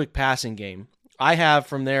of quick passing game. I have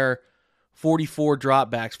from their 44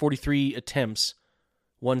 dropbacks, 43 attempts,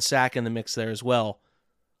 1 sack in the mix there as well.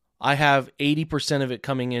 I have 80% of it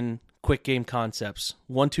coming in quick game concepts.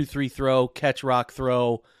 1, 2, 3 throw, catch, rock,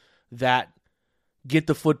 throw, that get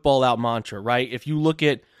the football out mantra, right? If you look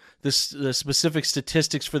at the specific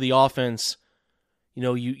statistics for the offense,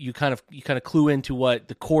 you kind of clue into what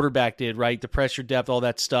the quarterback did, right? The pressure depth, all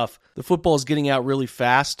that stuff. The football is getting out really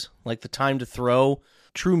fast, like the time to throw.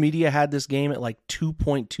 True Media had this game at like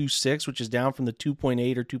 2.26, which is down from the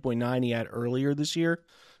 2.8 or 2.9 he had earlier this year.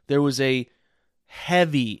 There was a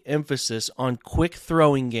heavy emphasis on quick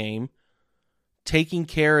throwing game, taking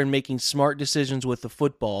care and making smart decisions with the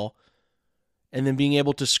football, and then being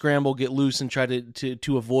able to scramble, get loose, and try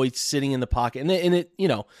to avoid sitting in the pocket. And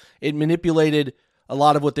it manipulated a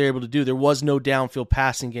lot of what they're able to do. There was no downfield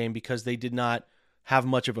passing game because they did not have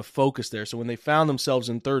much of a focus there. So when they found themselves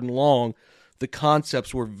in 3rd and long, the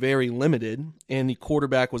concepts were very limited, and the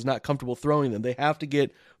quarterback was not comfortable throwing them. They have to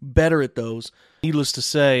get better at those, needless to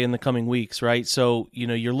say, in the coming weeks, right? So,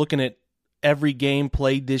 you're looking at every game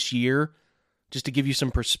played this year. Just to give you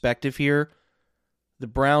some perspective here, the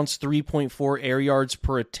Browns' 3.4 air yards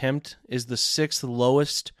per attempt is the 6th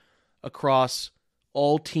lowest across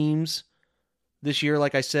all teams this year,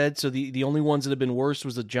 like I said. So the only ones that have been worse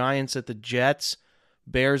was the Giants at the Jets,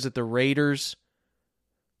 Bears at the Raiders,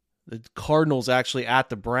 the Cardinals actually at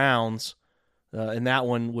the Browns, and that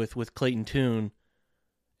one with Clayton Tune,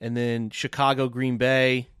 and then Chicago, Green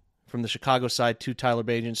Bay, from the Chicago side, 2 Tyler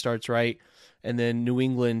Bagent starts, right? And then New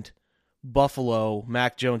England, Buffalo,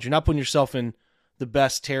 Mac Jones. You're not putting yourself in the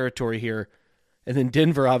best territory here. And then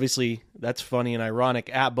Denver, obviously, that's funny and ironic,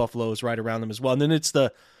 at Buffalo is right around them as well. And then it's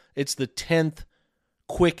the 10th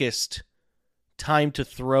quickest time to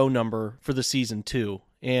throw number for the season too.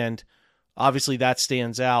 And obviously that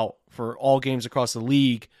stands out for all games across the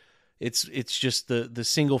league. It's just the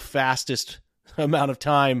single fastest amount of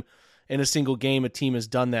time in a single game a team has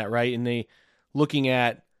done that, right? And they looking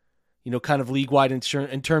at, kind of league-wide in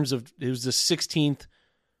terms of, it was the 16th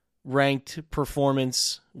ranked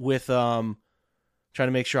performance with, trying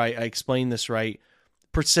to make sure I explain this right,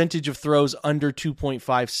 percentage of throws under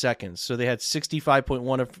 2.5 seconds. So they had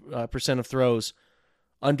 65.1% of throws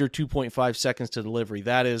under 2.5 seconds to delivery.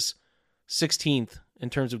 That is 16th in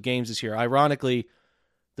terms of games this year. Ironically,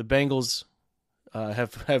 the Bengals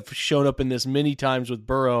have shown up in this many times with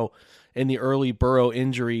Burrow in the early Burrow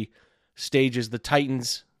injury stages. The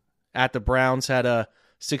Titans at the Browns had a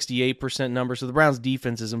 68% number. So the Browns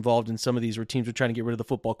defense is involved in some of these where teams are trying to get rid of the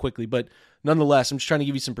football quickly. But nonetheless, I'm just trying to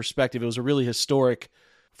give you some perspective. It was a really historic,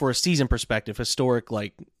 for a season perspective,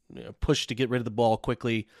 push to get rid of the ball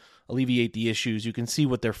quickly, alleviate the issues. You can see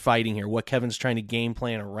what they're fighting here, what Kevin's trying to game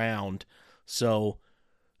plan around. So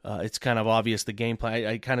it's kind of obvious the game plan.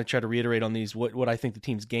 I kind of try to reiterate on these what I think the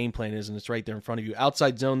team's game plan is, and it's right there in front of you.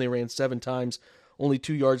 Outside zone, they ran 7 times, only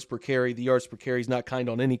 2 yards per carry. The yards per carry is not kind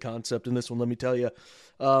on any concept in this one, let me tell you.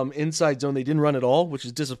 Inside zone, they didn't run at all, which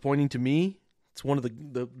is disappointing to me. It's one of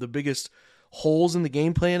the biggest holes in the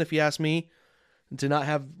game plan, if you ask me, and to not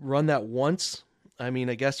have run that once. I mean,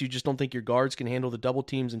 I guess you just don't think your guards can handle the double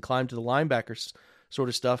teams and climb to the linebackers sort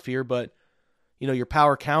of stuff here. But, your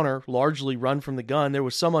power counter, largely run from the gun. There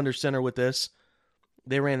was some under center with this.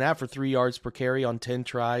 They ran that for 3 yards per carry on 10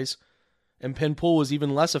 tries. And Penn Pool was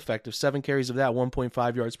even less effective. 7 carries of that,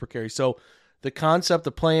 1.5 yards per carry. So the concept,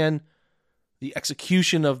 the plan, the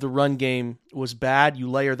execution of the run game was bad. You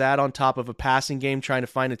layer that on top of a passing game trying to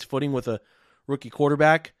find its footing with a rookie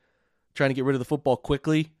quarterback, trying to get rid of the football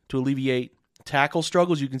quickly to alleviate tackle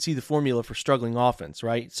struggles. You can see the formula for struggling offense,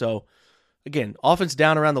 right? So, again, offense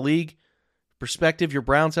down around the league. Perspective, your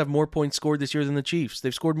Browns have more points scored this year than the Chiefs.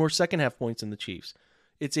 They've scored more second-half points than the Chiefs.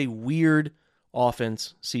 It's a weird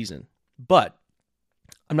offense season. But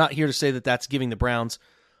I'm not here to say that that's giving the Browns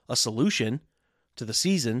a solution to the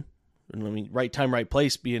season. I mean, right time, right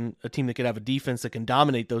place, being a team that could have a defense that can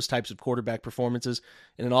dominate those types of quarterback performances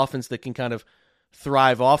and an offense that can kind of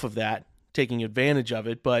thrive off of that, taking advantage of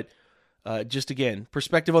it. But just again,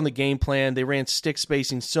 perspective on the game plan. They ran stick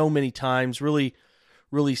spacing so many times, really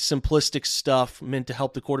simplistic stuff meant to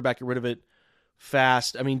help the quarterback get rid of it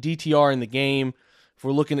fast. I mean, DTR in the game, if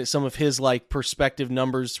we're looking at some of his perspective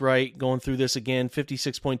numbers, right, going through this again,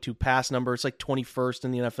 56.2 pass number. It's 21st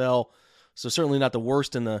in the NFL. So certainly not the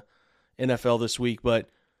worst in the NFL this week, but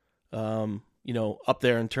up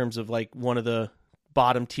there in terms of one of the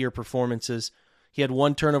bottom tier performances. He had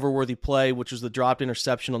 1 turnover-worthy play, which was the dropped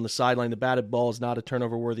interception on the sideline. The batted ball is not a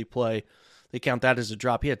turnover-worthy play. They count that as a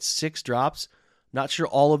drop. He had 6 drops. Not sure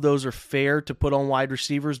all of those are fair to put on wide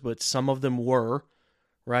receivers, but some of them were,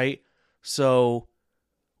 right? So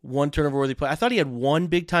 1 turnover-worthy play. I thought he had 1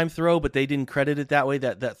 big-time throw, but they didn't credit it that way.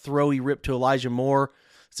 That throw he ripped to Elijah Moore.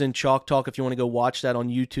 It's in Chalk Talk if you want to go watch that on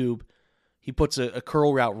YouTube. He puts a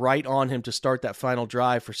curl route right on him to start that final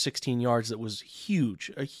drive for 16 yards. That was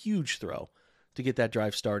huge, a huge throw to get that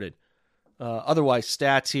drive started. Otherwise,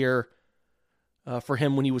 stats here for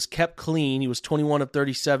him when he was kept clean, he was 21 of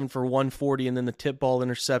 37 for 140, and then the tip ball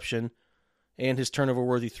interception and his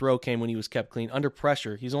turnover-worthy throw came when he was kept clean. Under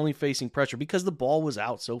pressure, he's only facing pressure because the ball was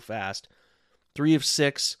out so fast. 3 of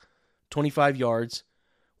 6, 25 yards.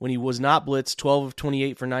 When he was not blitzed, 12 of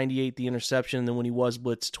 28 for 98, the interception, and then when he was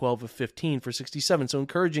blitzed, 12 of 15 for 67. So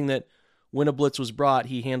encouraging that when a blitz was brought,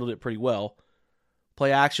 he handled it pretty well.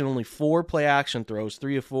 Play action, only 4 play action throws,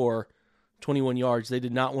 3 of 4, 21 yards. They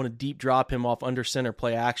did not want to deep drop him off under center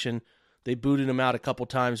play action. They booted him out a couple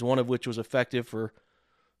times, one of which was effective for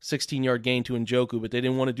 16-yard gain to Njoku, but they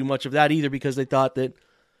didn't want to do much of that either because they thought that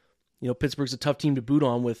Pittsburgh's a tough team to boot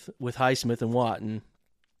on with Highsmith and Watt, and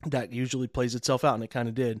that usually plays itself out, and it kind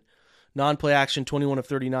of did. Non-play action, 21 of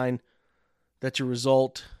 39. That's your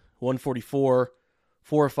result. 144,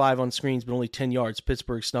 4 or 5 on screens, but only 10 yards.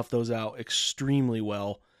 Pittsburgh snuffed those out extremely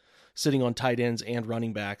well, sitting on tight ends and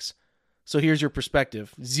running backs. So here's your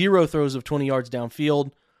perspective. 0 throws of 20 yards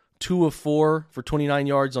downfield, 2 of 4 for 29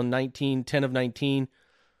 yards on 19, 10 of 19.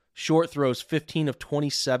 Short throws, 15 of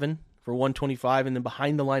 27 for 125, and then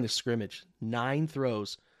behind the line of scrimmage, 9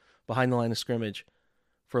 throws behind the line of scrimmage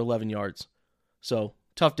for 11 yards. So,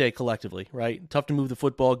 tough day collectively, right? Tough to move the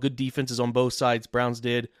football. Good defenses on both sides. Browns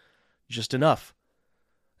did just enough.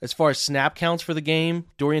 As far as snap counts for the game,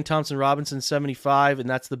 Dorian Thompson-Robinson, 75, and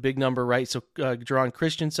that's the big number, right? So, Jerron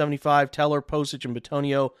Christian, 75, Teller, Posich, and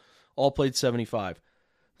Batonio all played 75.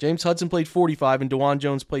 James Hudson played 45, and DeJuan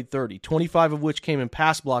Jones played 30, 25 of which came in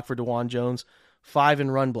pass block for DeJuan Jones, 5 in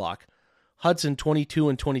run block. Hudson, 22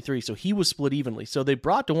 and 23, so he was split evenly. So they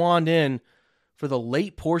brought DeJuan in for the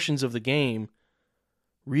late portions of the game,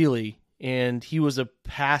 really, and he was a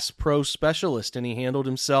pass pro specialist, and he handled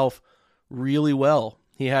himself really well.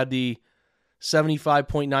 He had the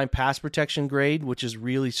 75.9 pass protection grade, which is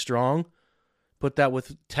really strong. Put that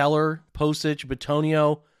with Teller, Posich,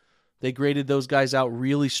 Batonio. They graded those guys out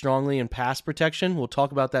really strongly in pass protection. We'll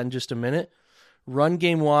talk about that in just a minute. Run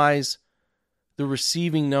game-wise, the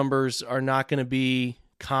receiving numbers are not going to be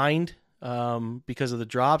kind because of the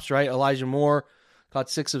drops, right? Elijah Moore caught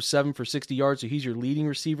 6 of 7 for 60 yards, so he's your leading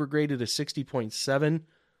receiver, graded a 60.7.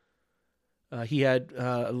 He had,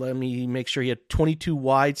 let me make sure, he had 22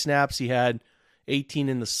 wide snaps. He had 18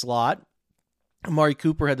 in the slot. Amari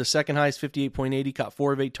Cooper had the second highest, 58.8. He caught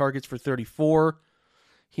 4 of 8 targets for 34.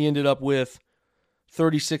 He ended up with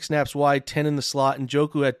 36 snaps wide, 10 in the slot. And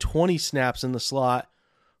Njoku had 20 snaps in the slot,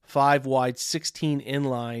 5 wide, 16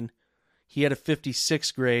 inline. He had a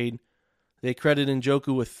 56 grade. They credit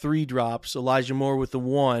Njoku with 3 drops, Elijah Moore with the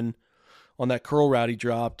 1 on that curl route he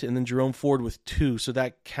dropped, and then Jerome Ford with 2. So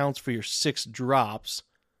that counts for your 6 drops.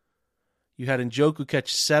 You had Njoku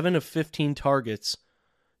catch 7 of 15 targets.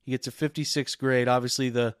 He gets a 56 grade. Obviously,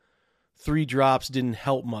 the 3 drops didn't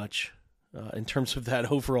help much in terms of that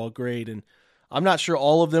overall grade. And I'm not sure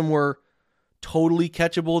all of them were totally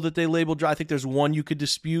catchable that they labeled dry. I think there's one you could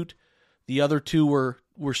dispute. The other two were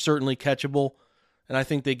certainly catchable, and I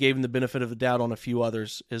think they gave him the benefit of the doubt on a few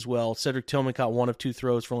others as well. Cedric Tillman caught 1 of 2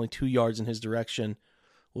 throws for only 2 yards in his direction.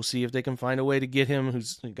 We'll see if they can find a way to get him,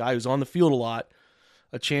 who's a guy who's on the field a lot,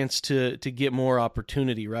 a chance to get more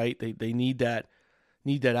opportunity, right? They need that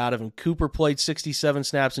out of him. Cooper played 67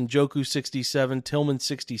 snaps, and Njoku 67, Tillman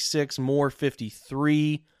 66, Moore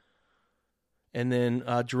 53, and then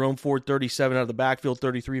Jerome Ford 37 out of the backfield,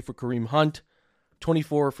 33 for Kareem Hunt,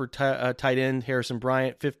 24 for tight end Harrison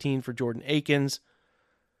Bryant, 15 for Jordan Akins.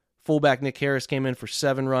 Fullback Nick Harris came in for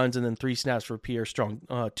 7 runs, and then 3 snaps for Pierre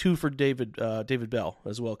Strong, 2 for David Bell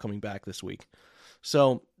as well, coming back this week.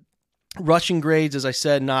 So rushing grades, as I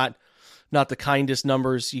said, not the kindest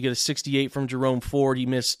numbers. You get a 68 from Jerome Ford. He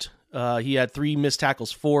had 3 missed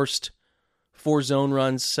tackles forced, 4 zone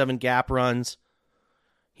runs, 7 gap runs.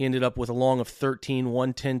 He ended up with a long of 13,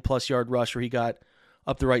 110-plus yard rush where he got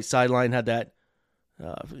up the right sideline, had that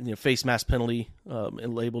face mask penalty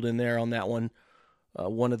labeled in there on that one.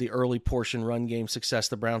 One of the early portion run game success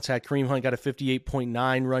the Browns had. Kareem Hunt got a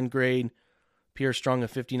 58.9 run grade. Pierre Strong a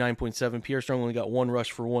 59.7. Pierre Strong only got 1 rush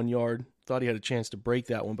for 1 yard. Thought he had a chance to break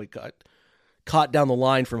that one, but got caught down the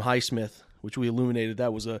line from Highsmith, which we illuminated.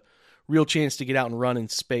 That was a real chance to get out and run in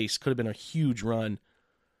space. Could have been a huge run.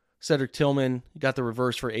 Cedric Tillman got the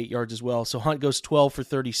reverse for 8 yards as well. So Hunt goes 12 for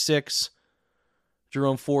 36.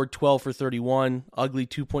 Jerome Ford 12 for 31. Ugly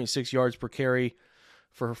 2.6 yards per carry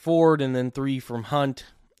for Ford, and then 3 from Hunt.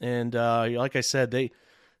 And like I said,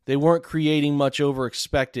 they weren't creating much over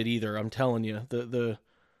expected either. I'm telling you,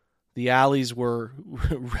 the alleys were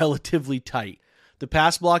relatively tight. The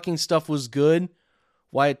pass blocking stuff was good.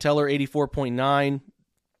 Wyatt Teller 84.9,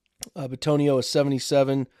 Bitonio a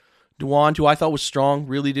 77. Dewan, who I thought was strong,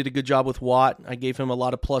 really did a good job with Watt. I gave him a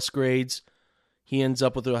lot of plus grades. He ends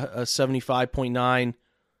up with a 75.9.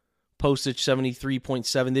 Postage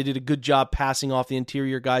 73.7. They did a good job passing off the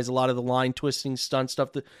interior guys, a lot of the line twisting, stunt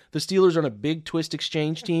stuff. The Steelers are on a big twist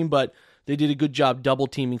exchange team, but they did a good job double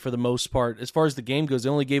teaming for the most part. As far as the game goes, they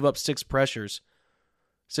only gave up 6 pressures.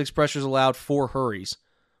 6 pressures allowed, 4 hurries,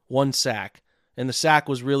 1 sack. And the sack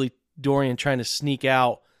was really Dorian trying to sneak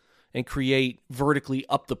out and create vertically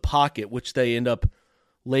up the pocket, which they end up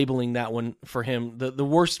labeling that one for him. The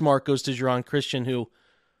worst mark goes to Geron Christian, who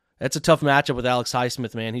that's a tough matchup with Alex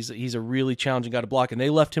Highsmith, man. He's a really challenging guy to block, and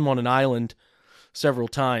they left him on an island several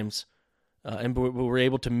times, and were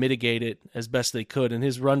able to mitigate it as best they could. And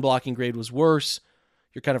his run blocking grade was worse.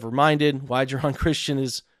 You're kind of reminded why Geron Christian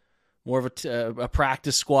is more of a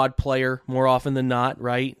practice squad player more often than not,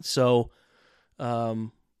 right? So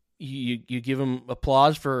you give him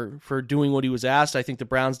applause for doing what he was asked. I think the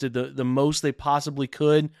Browns did the most they possibly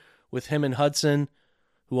could with him and Hudson,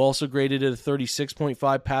 who also graded at a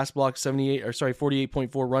 36.5 pass block,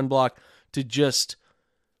 48.4 run block, to just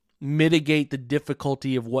mitigate the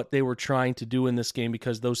difficulty of what they were trying to do in this game,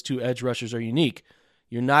 because those 2 edge rushers are unique.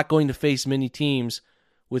 You're not going to face many teams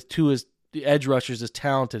with 2 edge rushers as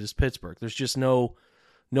talented as Pittsburgh. There's just no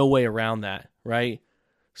way around that, right?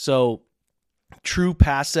 So true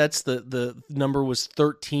pass sets, the number was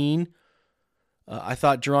 13. I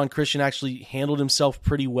thought Geron Christian actually handled himself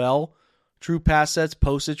pretty well. True pass sets,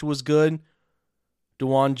 Postage was good.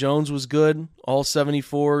 DeJuan Jones was good. All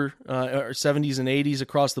 74, 70s and 80s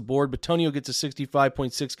across the board. Bitonio gets a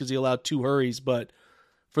 65.6 because he allowed 2 hurries. But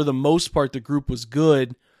for the most part, the group was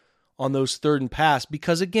good on those 3rd and pass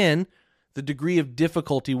because, again, the degree of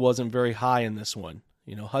difficulty wasn't very high in this one.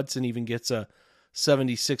 Hudson even gets a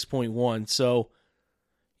 76.1. So,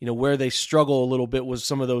 where they struggle a little bit was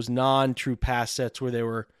some of those non-true pass sets where they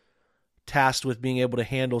were tasked with being able to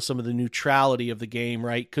handle some of the neutrality of the game,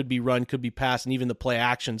 right? Could be run, could be pass, and even the play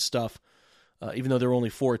action stuff. Even though there were only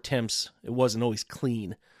 4 attempts, it wasn't always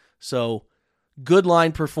clean. So good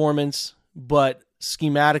line performance, but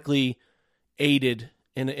schematically aided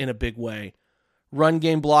in a big way. Run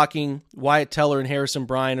game blocking, Wyatt Teller and Harrison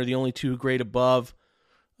Bryant are the only 2 who grade above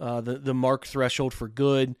the mark threshold for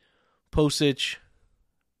good. Postage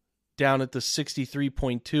down at the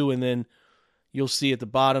 63.2, and then you'll see at the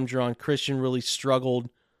bottom, Geron Christian really struggled.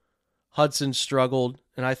 Hudson struggled,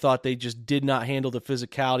 and I thought they just did not handle the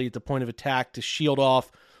physicality at the point of attack to shield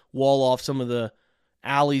off, wall off some of the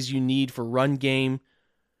alleys you need for run game,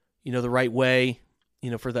 the right way,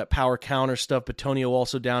 for that power counter stuff. Bitonio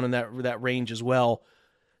also down in that range as well.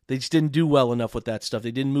 They just didn't do well enough with that stuff.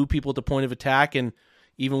 They didn't move people at the point of attack, and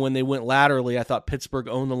even when they went laterally, I thought Pittsburgh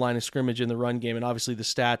owned the line of scrimmage in the run game, and obviously the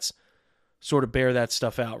stats sort of bear that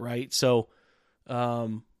stuff out, right? So,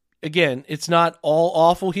 again, it's not all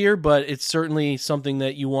awful here, but it's certainly something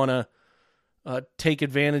that you want to take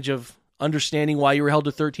advantage of understanding why you were held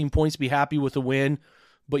to 13 points, be happy with a win,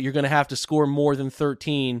 but you're going to have to score more than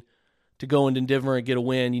 13 to go into Denver and get a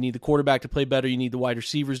win. You need the quarterback to play better. You need the wide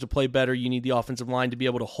receivers to play better. You need the offensive line to be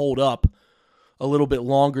able to hold up a little bit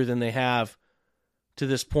longer than they have to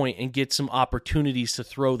this point and get some opportunities to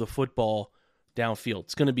throw the football downfield.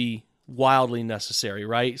 It's going to be wildly necessary,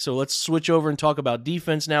 right? So let's switch over and talk about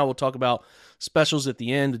defense now. We'll talk about specials at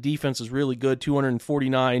the end. The defense is really good,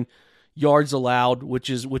 249 yards allowed, which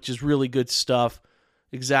is really good stuff.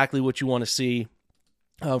 Exactly what you want to see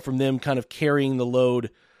from them, kind of carrying the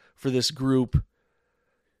load for this group.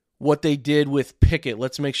 What they did with Pickett,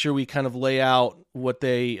 let's make sure we kind of lay out what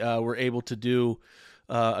they were able to do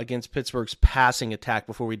against Pittsburgh's passing attack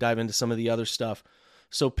before we dive into some of the other stuff.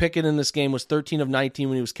 So Pickett in this game was 13 of 19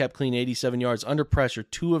 when he was kept clean, 87 yards. Under pressure,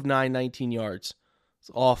 2 of 9, 19 yards.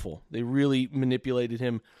 It's awful. They really manipulated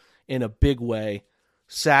him in a big way.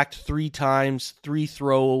 Sacked 3 times, 3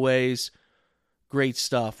 throwaways. Great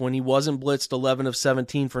stuff. When he wasn't blitzed, 11 of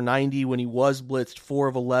 17 for 90. When he was blitzed, 4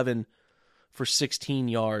 of 11 for 16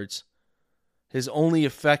 yards. His only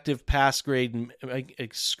effective pass grade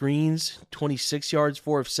screens, 26 yards,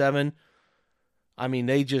 4 of 7. I mean,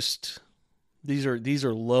 these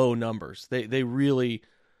are low numbers. They really,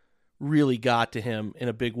 really got to him in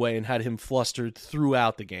a big way and had him flustered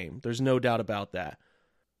throughout the game. There's no doubt about that.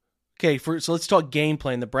 Okay, so let's talk game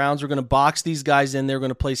plan. The Browns are going to box these guys in. They're going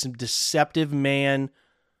to play some deceptive man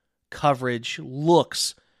coverage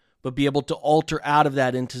looks, but be able to alter out of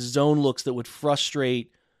that into zone looks that would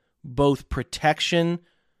frustrate both protection,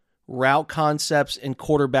 route concepts, and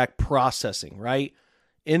quarterback processing, right?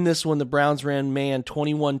 In this one, the Browns ran man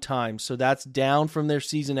 21 times, so that's down from their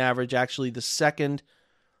season average, actually the second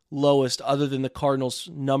lowest other than the Cardinals'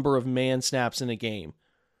 number of man snaps in a game.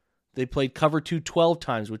 They played cover 2 12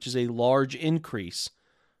 times, which is a large increase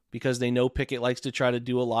because they know Pickett likes to try to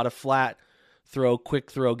do a lot of flat throw, quick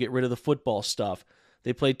throw, get rid of the football stuff.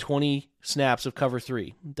 They played 20 snaps of cover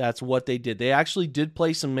 3. That's what they did. They actually did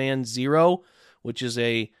play some man 0, which is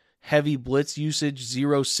a heavy blitz usage,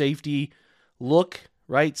 0 safety look,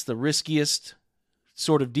 right? It's the riskiest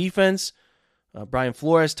sort of defense. Brian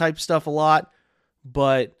Flores type stuff a lot,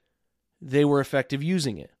 but they were effective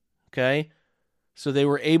using it, okay? So they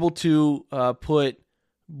were able to put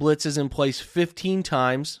blitzes in place 15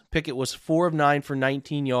 times. Pickett was 4 of 9 for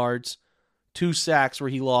 19 yards, 2 sacks where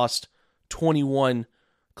he lost 21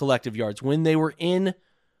 collective yards. When they were in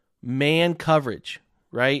man coverage,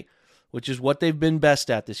 right, which is what they've been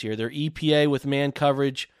best at this year. Their EPA with man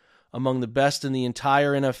coverage among the best in the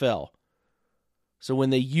entire NFL. So when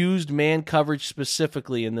they used man coverage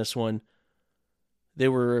specifically in this one, they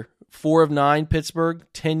were 4 of 9 Pittsburgh,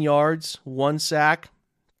 10 yards, 1 sack,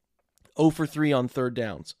 0 for 3 on third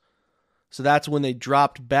downs. So that's when they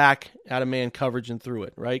dropped back out of man coverage and threw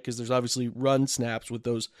it, right? Because there's obviously run snaps with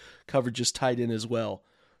those coverages tied in as well.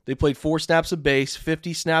 They played 4 snaps of base,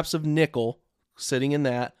 50 snaps of nickel, sitting in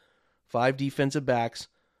that, 5 defensive backs,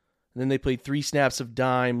 and then they played 3 snaps of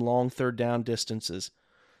dime, long third down distances.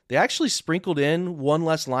 They actually sprinkled in 1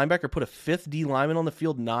 less linebacker, put a 5th D lineman on the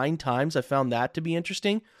field 9 times. I found that to be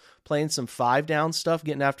interesting. Playing some 5-down stuff,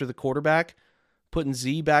 getting after the quarterback, putting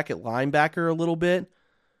Z back at linebacker a little bit.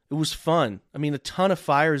 It was fun. I mean, a ton of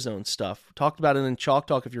fire zone stuff. Talked about it in Chalk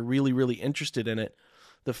Talk if you're really, really interested in it.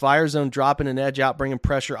 The fire zone dropping an edge out, bringing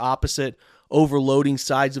pressure opposite, overloading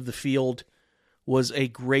sides of the field was a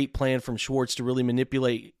great plan from Schwartz to really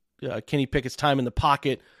manipulate Kenny Pickett's time in the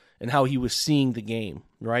pocket and how he was seeing the game,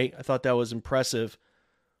 right? I thought that was impressive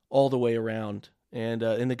all the way around. And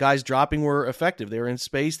the guys dropping were effective. They were in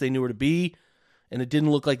space. They knew where to be. And it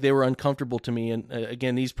didn't look like they were uncomfortable to me. And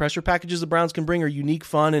again, these pressure packages the Browns can bring are unique,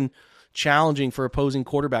 fun, and challenging for opposing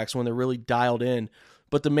quarterbacks when they're really dialed in.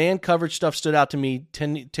 But the man coverage stuff stood out to me,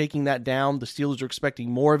 taking that down. The Steelers are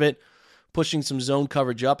expecting more of it, pushing some zone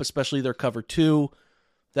coverage up, especially their cover 2.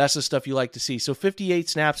 That's the stuff you like to see. So 58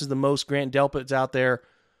 snaps is the most. Grant Delpit's out there.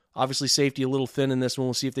 Obviously, safety a little thin in this one.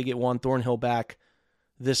 We'll see if they get Juan Thornhill back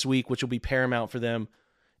this week, which will be paramount for them.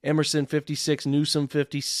 Emerson, 56. Newsome,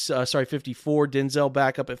 54. Denzel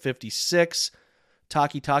back up at 56.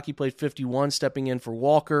 Taki played 51, stepping in for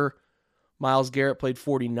Walker. Myles Garrett played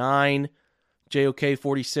 49. JOK,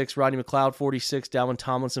 46. Rodney McLeod, 46. Dalvin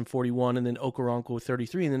Tomlinson, 41. And then Okoronkwo,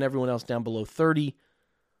 33. And then everyone else down below 30.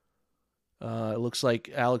 It looks like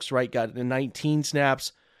Alex Wright got 19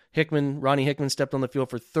 snaps. Ronnie Hickman stepped on the field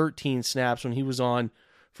for 13 snaps when he was on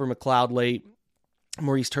for McLeod late.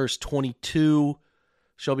 Maurice Hurst, 22.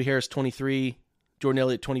 Shelby Harris, 23. Jordan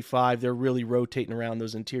Elliott, 25. They're really rotating around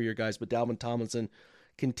those interior guys, but Dalvin Tomlinson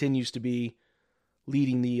continues to be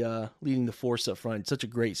leading the force up front. Such a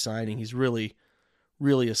great signing. He's really,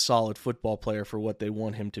 really a solid football player for what they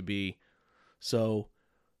want him to be. So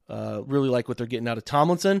really like what they're getting out of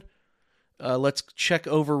Tomlinson. Let's check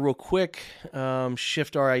over real quick.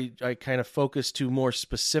 Shift our I kind of focus to more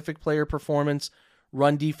specific player performance.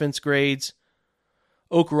 Run defense grades.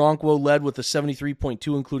 Okoronkwo led with a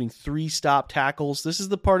 73.2, including 3 stop tackles. This is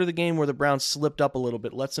the part of the game where the Browns slipped up a little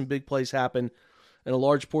bit, let some big plays happen, and a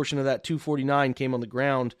large portion of that 249 came on the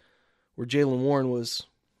ground, where Jaylen Warren was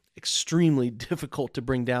extremely difficult to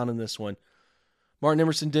bring down in this one. Martin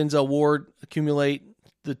Emerson, Denzel Ward accumulate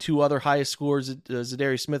the 2 other highest scores.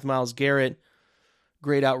 Zadarius Smith, Myles Garrett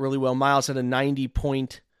grade out really well. Myles had a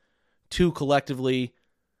 90.2 collectively,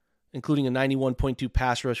 including a 91.2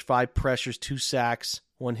 pass rush, 5 pressures, 2 sacks,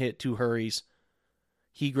 1 hit, 2 hurries.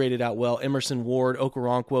 He graded out well. Emerson, Ward,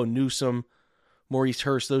 Okoronkwo, Newsome, Maurice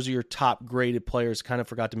Hurst, those are your top graded players. Kind of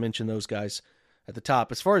forgot to mention those guys at the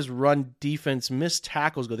top. As far as run defense, missed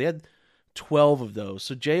tackles go, they had 12 of those.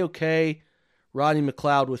 So JOK, Rodney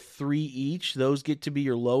McLeod with 3 each. Those get to be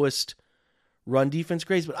your lowest run defense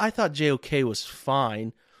grades, but I thought JOK was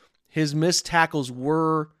fine. His missed tackles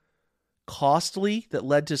were costly, that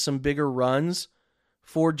led to some bigger runs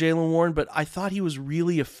for Jaylen Warren, but I thought he was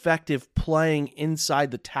really effective playing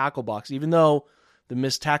inside the tackle box. Even though the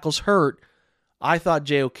missed tackles hurt, I thought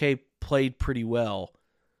JOK played pretty well.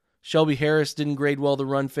 Shelby Harris didn't grade well the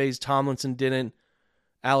run phase. Tomlinson didn't.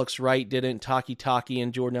 Alex Wright didn't. Taki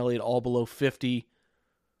and Jordan Elliott all below 50.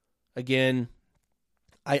 Again,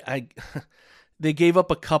 they gave up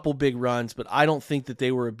a couple big runs, but I don't think that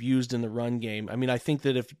they were abused in the run game. I mean, I think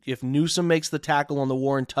that if Newsome makes the tackle on the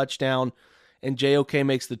Warren touchdown and JOK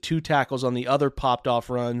makes the 2 tackles on the other popped-off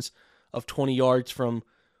runs of 20 yards from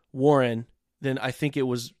Warren, then I think it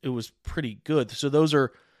was pretty good. So those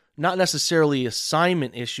are not necessarily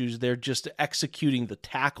assignment issues. They're just executing the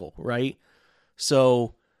tackle, right?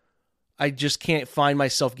 So I just can't find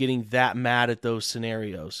myself getting that mad at those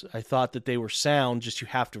scenarios. I thought that they were sound, just you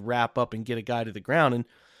have to wrap up and get a guy to the ground. And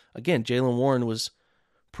again, Jaylen Warren was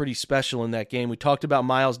pretty special in that game. We talked about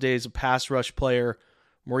Myles Day as a pass rush player.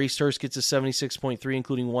 Maurice Hurst gets a 76.3,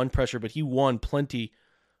 including 1 pressure, but he won plenty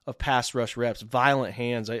of pass rush reps, violent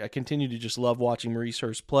hands. I continue to just love watching Maurice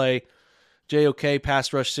Hurst play. JOK,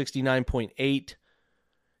 pass rush 69.8.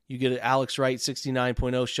 You get Alex Wright,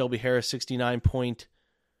 69.0. Shelby Harris,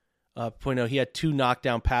 69.0. He had 2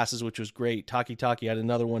 knockdown passes, which was great. Taki had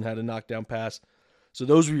another one, had a knockdown pass. So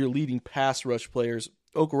those were your leading pass rush players.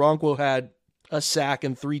 Okoronkwo had a sack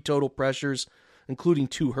and 3 total pressures, including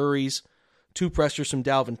 2 hurries, 2 pressures from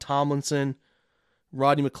Dalvin Tomlinson.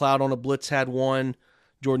 Rodney McLeod on a blitz had 1.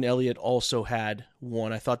 Jordan Elliott also had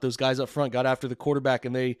 1. I thought those guys up front got after the quarterback,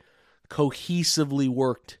 and they cohesively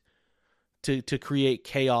worked to create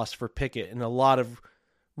chaos for Pickett, and a lot of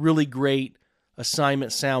really great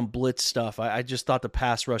assignment sound blitz stuff. I just thought the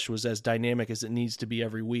pass rush was as dynamic as it needs to be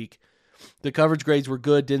every week. The coverage grades were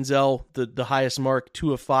good. Denzel, the highest mark,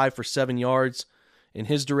 2 of 5 for 7 yards in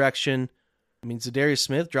his direction. I mean, Zadarius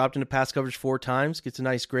Smith dropped into pass coverage 4 times, gets a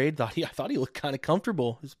nice grade. I thought he looked kind of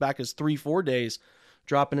comfortable. He's back his 3-4 days,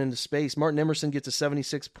 dropping into space. Martin Emerson gets a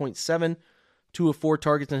 76.7. 2 of 4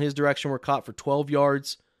 targets in his direction were caught for 12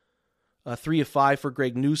 yards. 3 of 5 for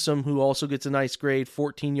Greg Newsome, who also gets a nice grade,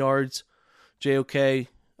 14 yards. JOK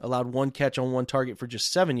allowed 1 catch on 1 target for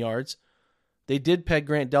just 7 yards. They did peg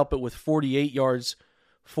Grant Delpit with 48 yards,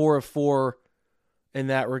 4 of 4 in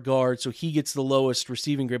that regard, so he gets the lowest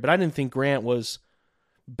receiving grade. But I didn't think Grant was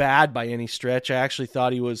bad by any stretch. I actually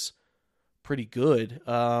thought he was pretty good.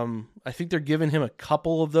 I think they're giving him a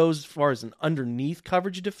couple of those as far as an underneath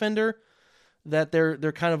coverage defender that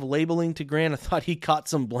they're kind of labeling to Grant. I thought he caught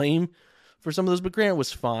some blame for some of those, but Grant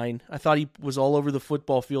was fine. I thought he was all over the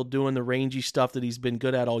football field doing the rangy stuff that he's been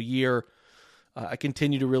good at all year. I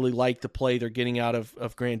continue to really like the play they're getting out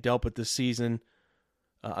of Grant Delpit this season.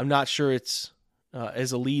 I'm not sure it's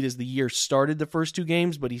as elite as the year started the first 2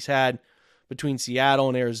 games, but he's had between Seattle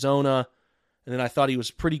and Arizona, and then I thought he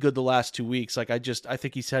was pretty good the last 2 weeks. I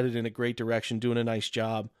think he's headed in a great direction, doing a nice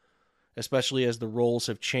job, especially as the roles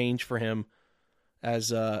have changed for him as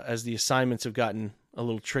the assignments have gotten a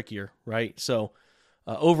little trickier, right? So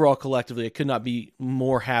overall, collectively, I could not be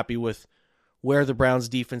more happy with where the Browns'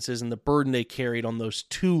 defense is and the burden they carried on those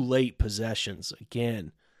 2 late possessions.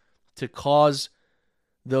 Again, to cause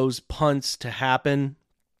those punts to happen,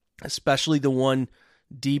 especially the one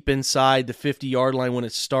deep inside the 50-yard line when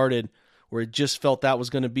it started, where it just felt that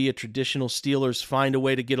was going to be a traditional Steelers find a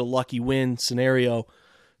way to get a lucky win scenario,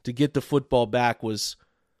 to get the football back was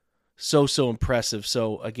so impressive.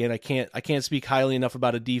 So again, I can't speak highly enough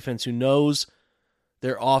about a defense who knows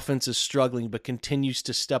their offense is struggling but continues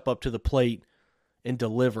to step up to the plate and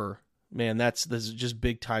deliver. Man, this is just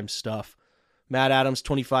big-time stuff. Matt Adams,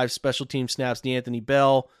 25 special team snaps. D'Anthony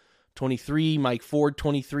Bell, 23. Mike Ford,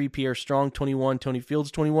 23. Pierre Strong, 21. Tony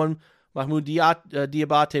Fields, 21. Mahmoud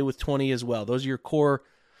Diabate with 20 as well. Those are your core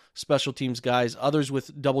special teams guys. Others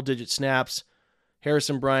with double-digit snaps.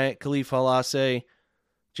 Harrison Bryant, Khalif Halase,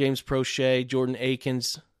 James Prochet, Jordan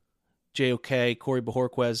Akins, JOK, Corey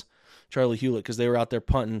Bajorquez, Charlie Hewlett, because they were out there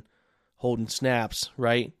punting, holding snaps,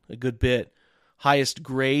 right? A good bit. Highest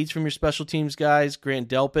grades from your special teams guys, Grant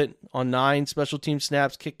Delpit on 9 special team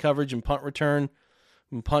snaps, kick coverage, and punt return,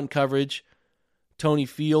 and punt coverage. Tony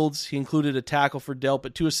Fields, he included a tackle for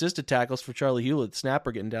Delpit, 2 assisted tackles for Charlie Hewlett,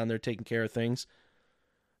 snapper getting down there taking care of things.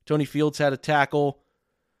 Tony Fields had a tackle.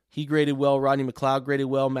 He graded well. Rodney McLeod graded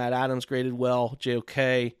well. Matt Adams graded well.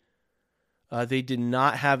 JOK. They did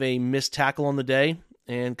not have a missed tackle on the day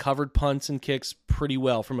and covered punts and kicks pretty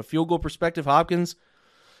well. From a field goal perspective, Hopkins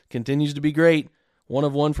continues to be great. 1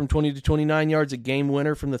 of 1 from 20 to 29 yards, a game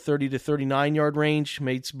winner from the 30 to 39 yard range.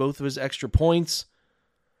 Made both of his extra points.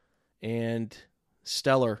 And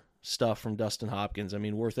stellar stuff from Dustin Hopkins. I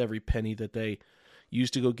mean, worth every penny that they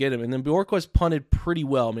used to go get him. And then Bjorkquist punted pretty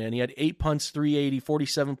well, man. He had 8 punts, 380,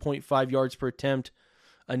 47.5 yards per attempt,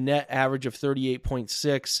 a net average of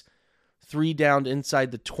 38.6, 3 downed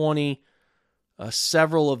inside the 20,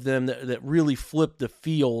 several of them that really flipped the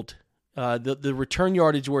field. The return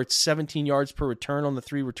yardage where it's 17 yards per return on the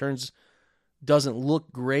 3 returns doesn't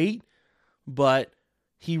look great, but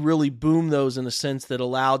he really boomed those in a sense that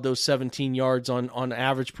allowed those 17 yards on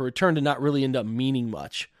average per return to not really end up meaning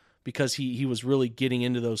much, because he was really getting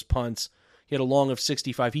into those punts. He had a long of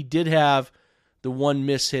 65. He did have the one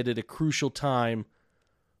miss hit at a crucial time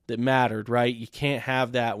that mattered, right? You can't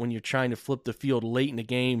have that when you're trying to flip the field late in the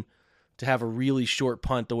game to have a really short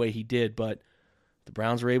punt the way he did, but the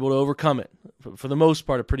Browns were able to overcome it. For the most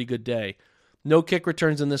part, a pretty good day. No kick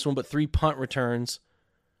returns in this one, but 3 punt returns.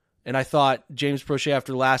 And I thought James Prochet,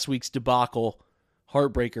 after last week's debacle,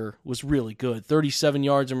 heartbreaker, was really good. 37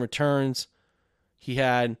 yards in returns. He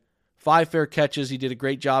had 5 fair catches. He did a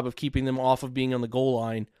great job of keeping them off of being on the goal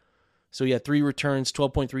line. So he had 3 returns,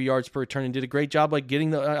 12.3 yards per return, and did a great job like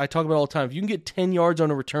getting I talk about it all the time. If you can get 10 yards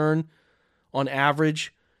on a return on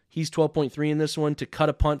average, he's 12.3 in this one, to cut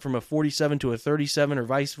a punt from a 47 to a 37 or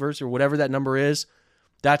vice versa, or whatever that number is,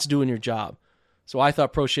 that's doing your job. So I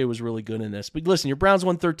thought Prochet was really good in this. But listen, your Browns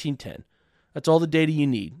won 13-10. That's all the data you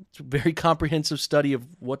need. It's a very comprehensive study of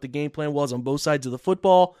what the game plan was on both sides of the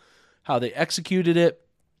football, how they executed it,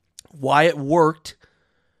 why it worked,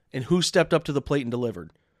 and who stepped up to the plate and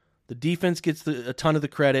delivered. The defense gets a ton of the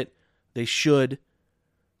credit. They should.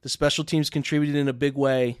 The special teams contributed in a big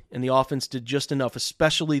way, and the offense did just enough,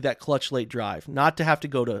 especially that clutch late drive. Not to have to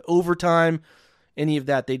go to overtime, any of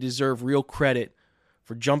that. They deserve real credit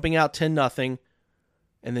for jumping out 10-0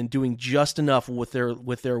 and then doing just enough with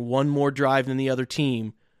their one more drive than the other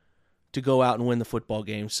team to go out and win the football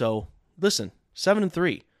game. So, listen,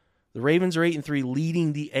 7-3. The Ravens are 8-3,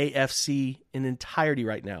 leading the AFC in entirety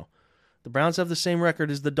right now. The Browns have the same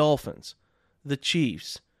record as the Dolphins, the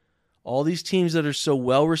Chiefs, all these teams that are so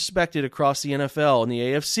well respected across the NFL and the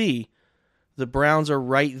AFC. The Browns are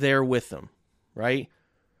right there with them, right?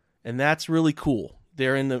 And that's really cool.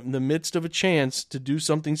 They're in the midst of a chance to do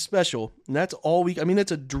something special, and that's all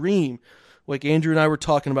it's a dream, like Andrew and I were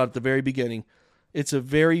talking about at the very beginning. It's a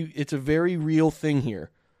very real thing here,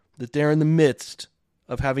 that they're in the midst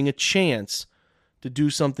of having a chance to do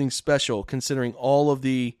something special, considering all of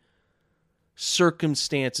the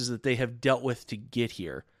circumstances that they have dealt with to get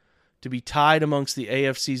here. To be tied amongst the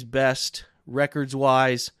AFC's best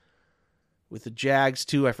records-wise, with the Jags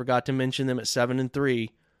too, I forgot to mention them at 7-3.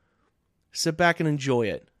 Sit back and enjoy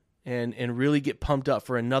it, and really get pumped up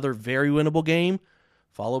for another very winnable game,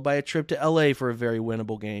 followed by a trip to LA for a very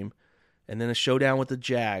winnable game, and then a showdown with the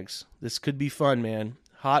Jags. This could be fun, man.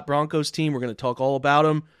 Hot Broncos team. We're going to talk all about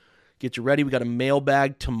them. Get you ready. We got a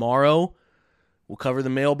mailbag tomorrow. We'll cover the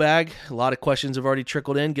mailbag. A lot of questions have already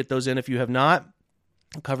trickled in. Get those in if you have not.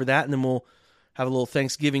 We'll cover that, and then we'll have a little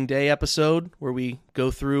Thanksgiving Day episode where we go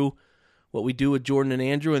through what we do with Jordan and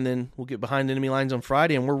Andrew, and then we'll get behind enemy lines on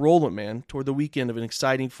Friday, and we're rolling, man, toward the weekend of an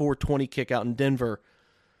exciting 420 kick out in Denver.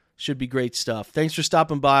 Should be great stuff. Thanks for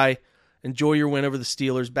stopping by. Enjoy your win over the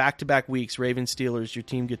Steelers. Back-to-back weeks, Ravens, Steelers, your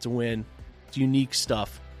team gets a win. It's unique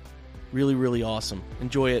stuff. Really, really awesome.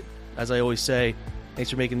 Enjoy it. As I always say,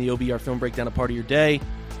 thanks for making the OBR Film Breakdown a part of your day,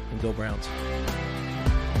 and go Browns.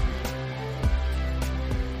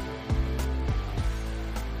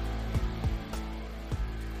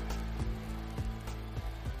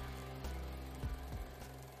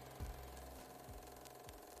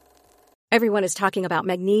 Everyone is talking about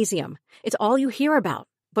magnesium. It's all you hear about.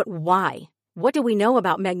 But why? What do we know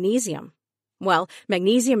about magnesium? Well,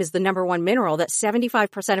 magnesium is the number one mineral that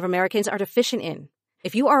 75% of Americans are deficient in.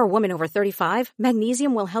 If you are a woman over 35,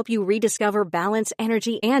 magnesium will help you rediscover balance,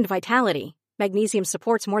 energy, and vitality. Magnesium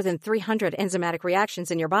supports more than 300 enzymatic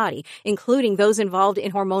reactions in your body, including those involved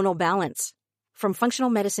in hormonal balance. From functional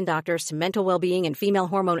medicine doctors to mental well-being and female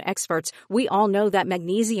hormone experts, we all know that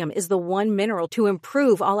magnesium is the one mineral to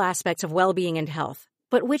improve all aspects of well-being and health.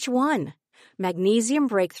 But which one? Magnesium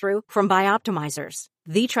Breakthrough from Bioptimizers,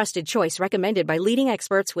 the trusted choice recommended by leading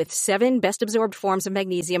experts with 7 best-absorbed forms of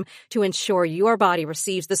magnesium to ensure your body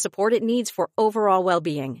receives the support it needs for overall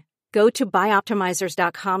well-being. Go to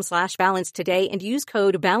bioptimizers.com/balance today and use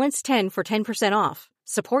code BALANCE10 for 10% off.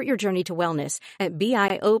 Support your journey to wellness at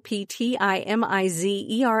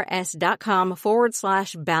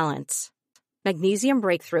bioptimizers.com/balance. Magnesium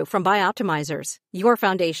Breakthrough from Bioptimizers, your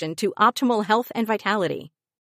foundation to optimal health and vitality.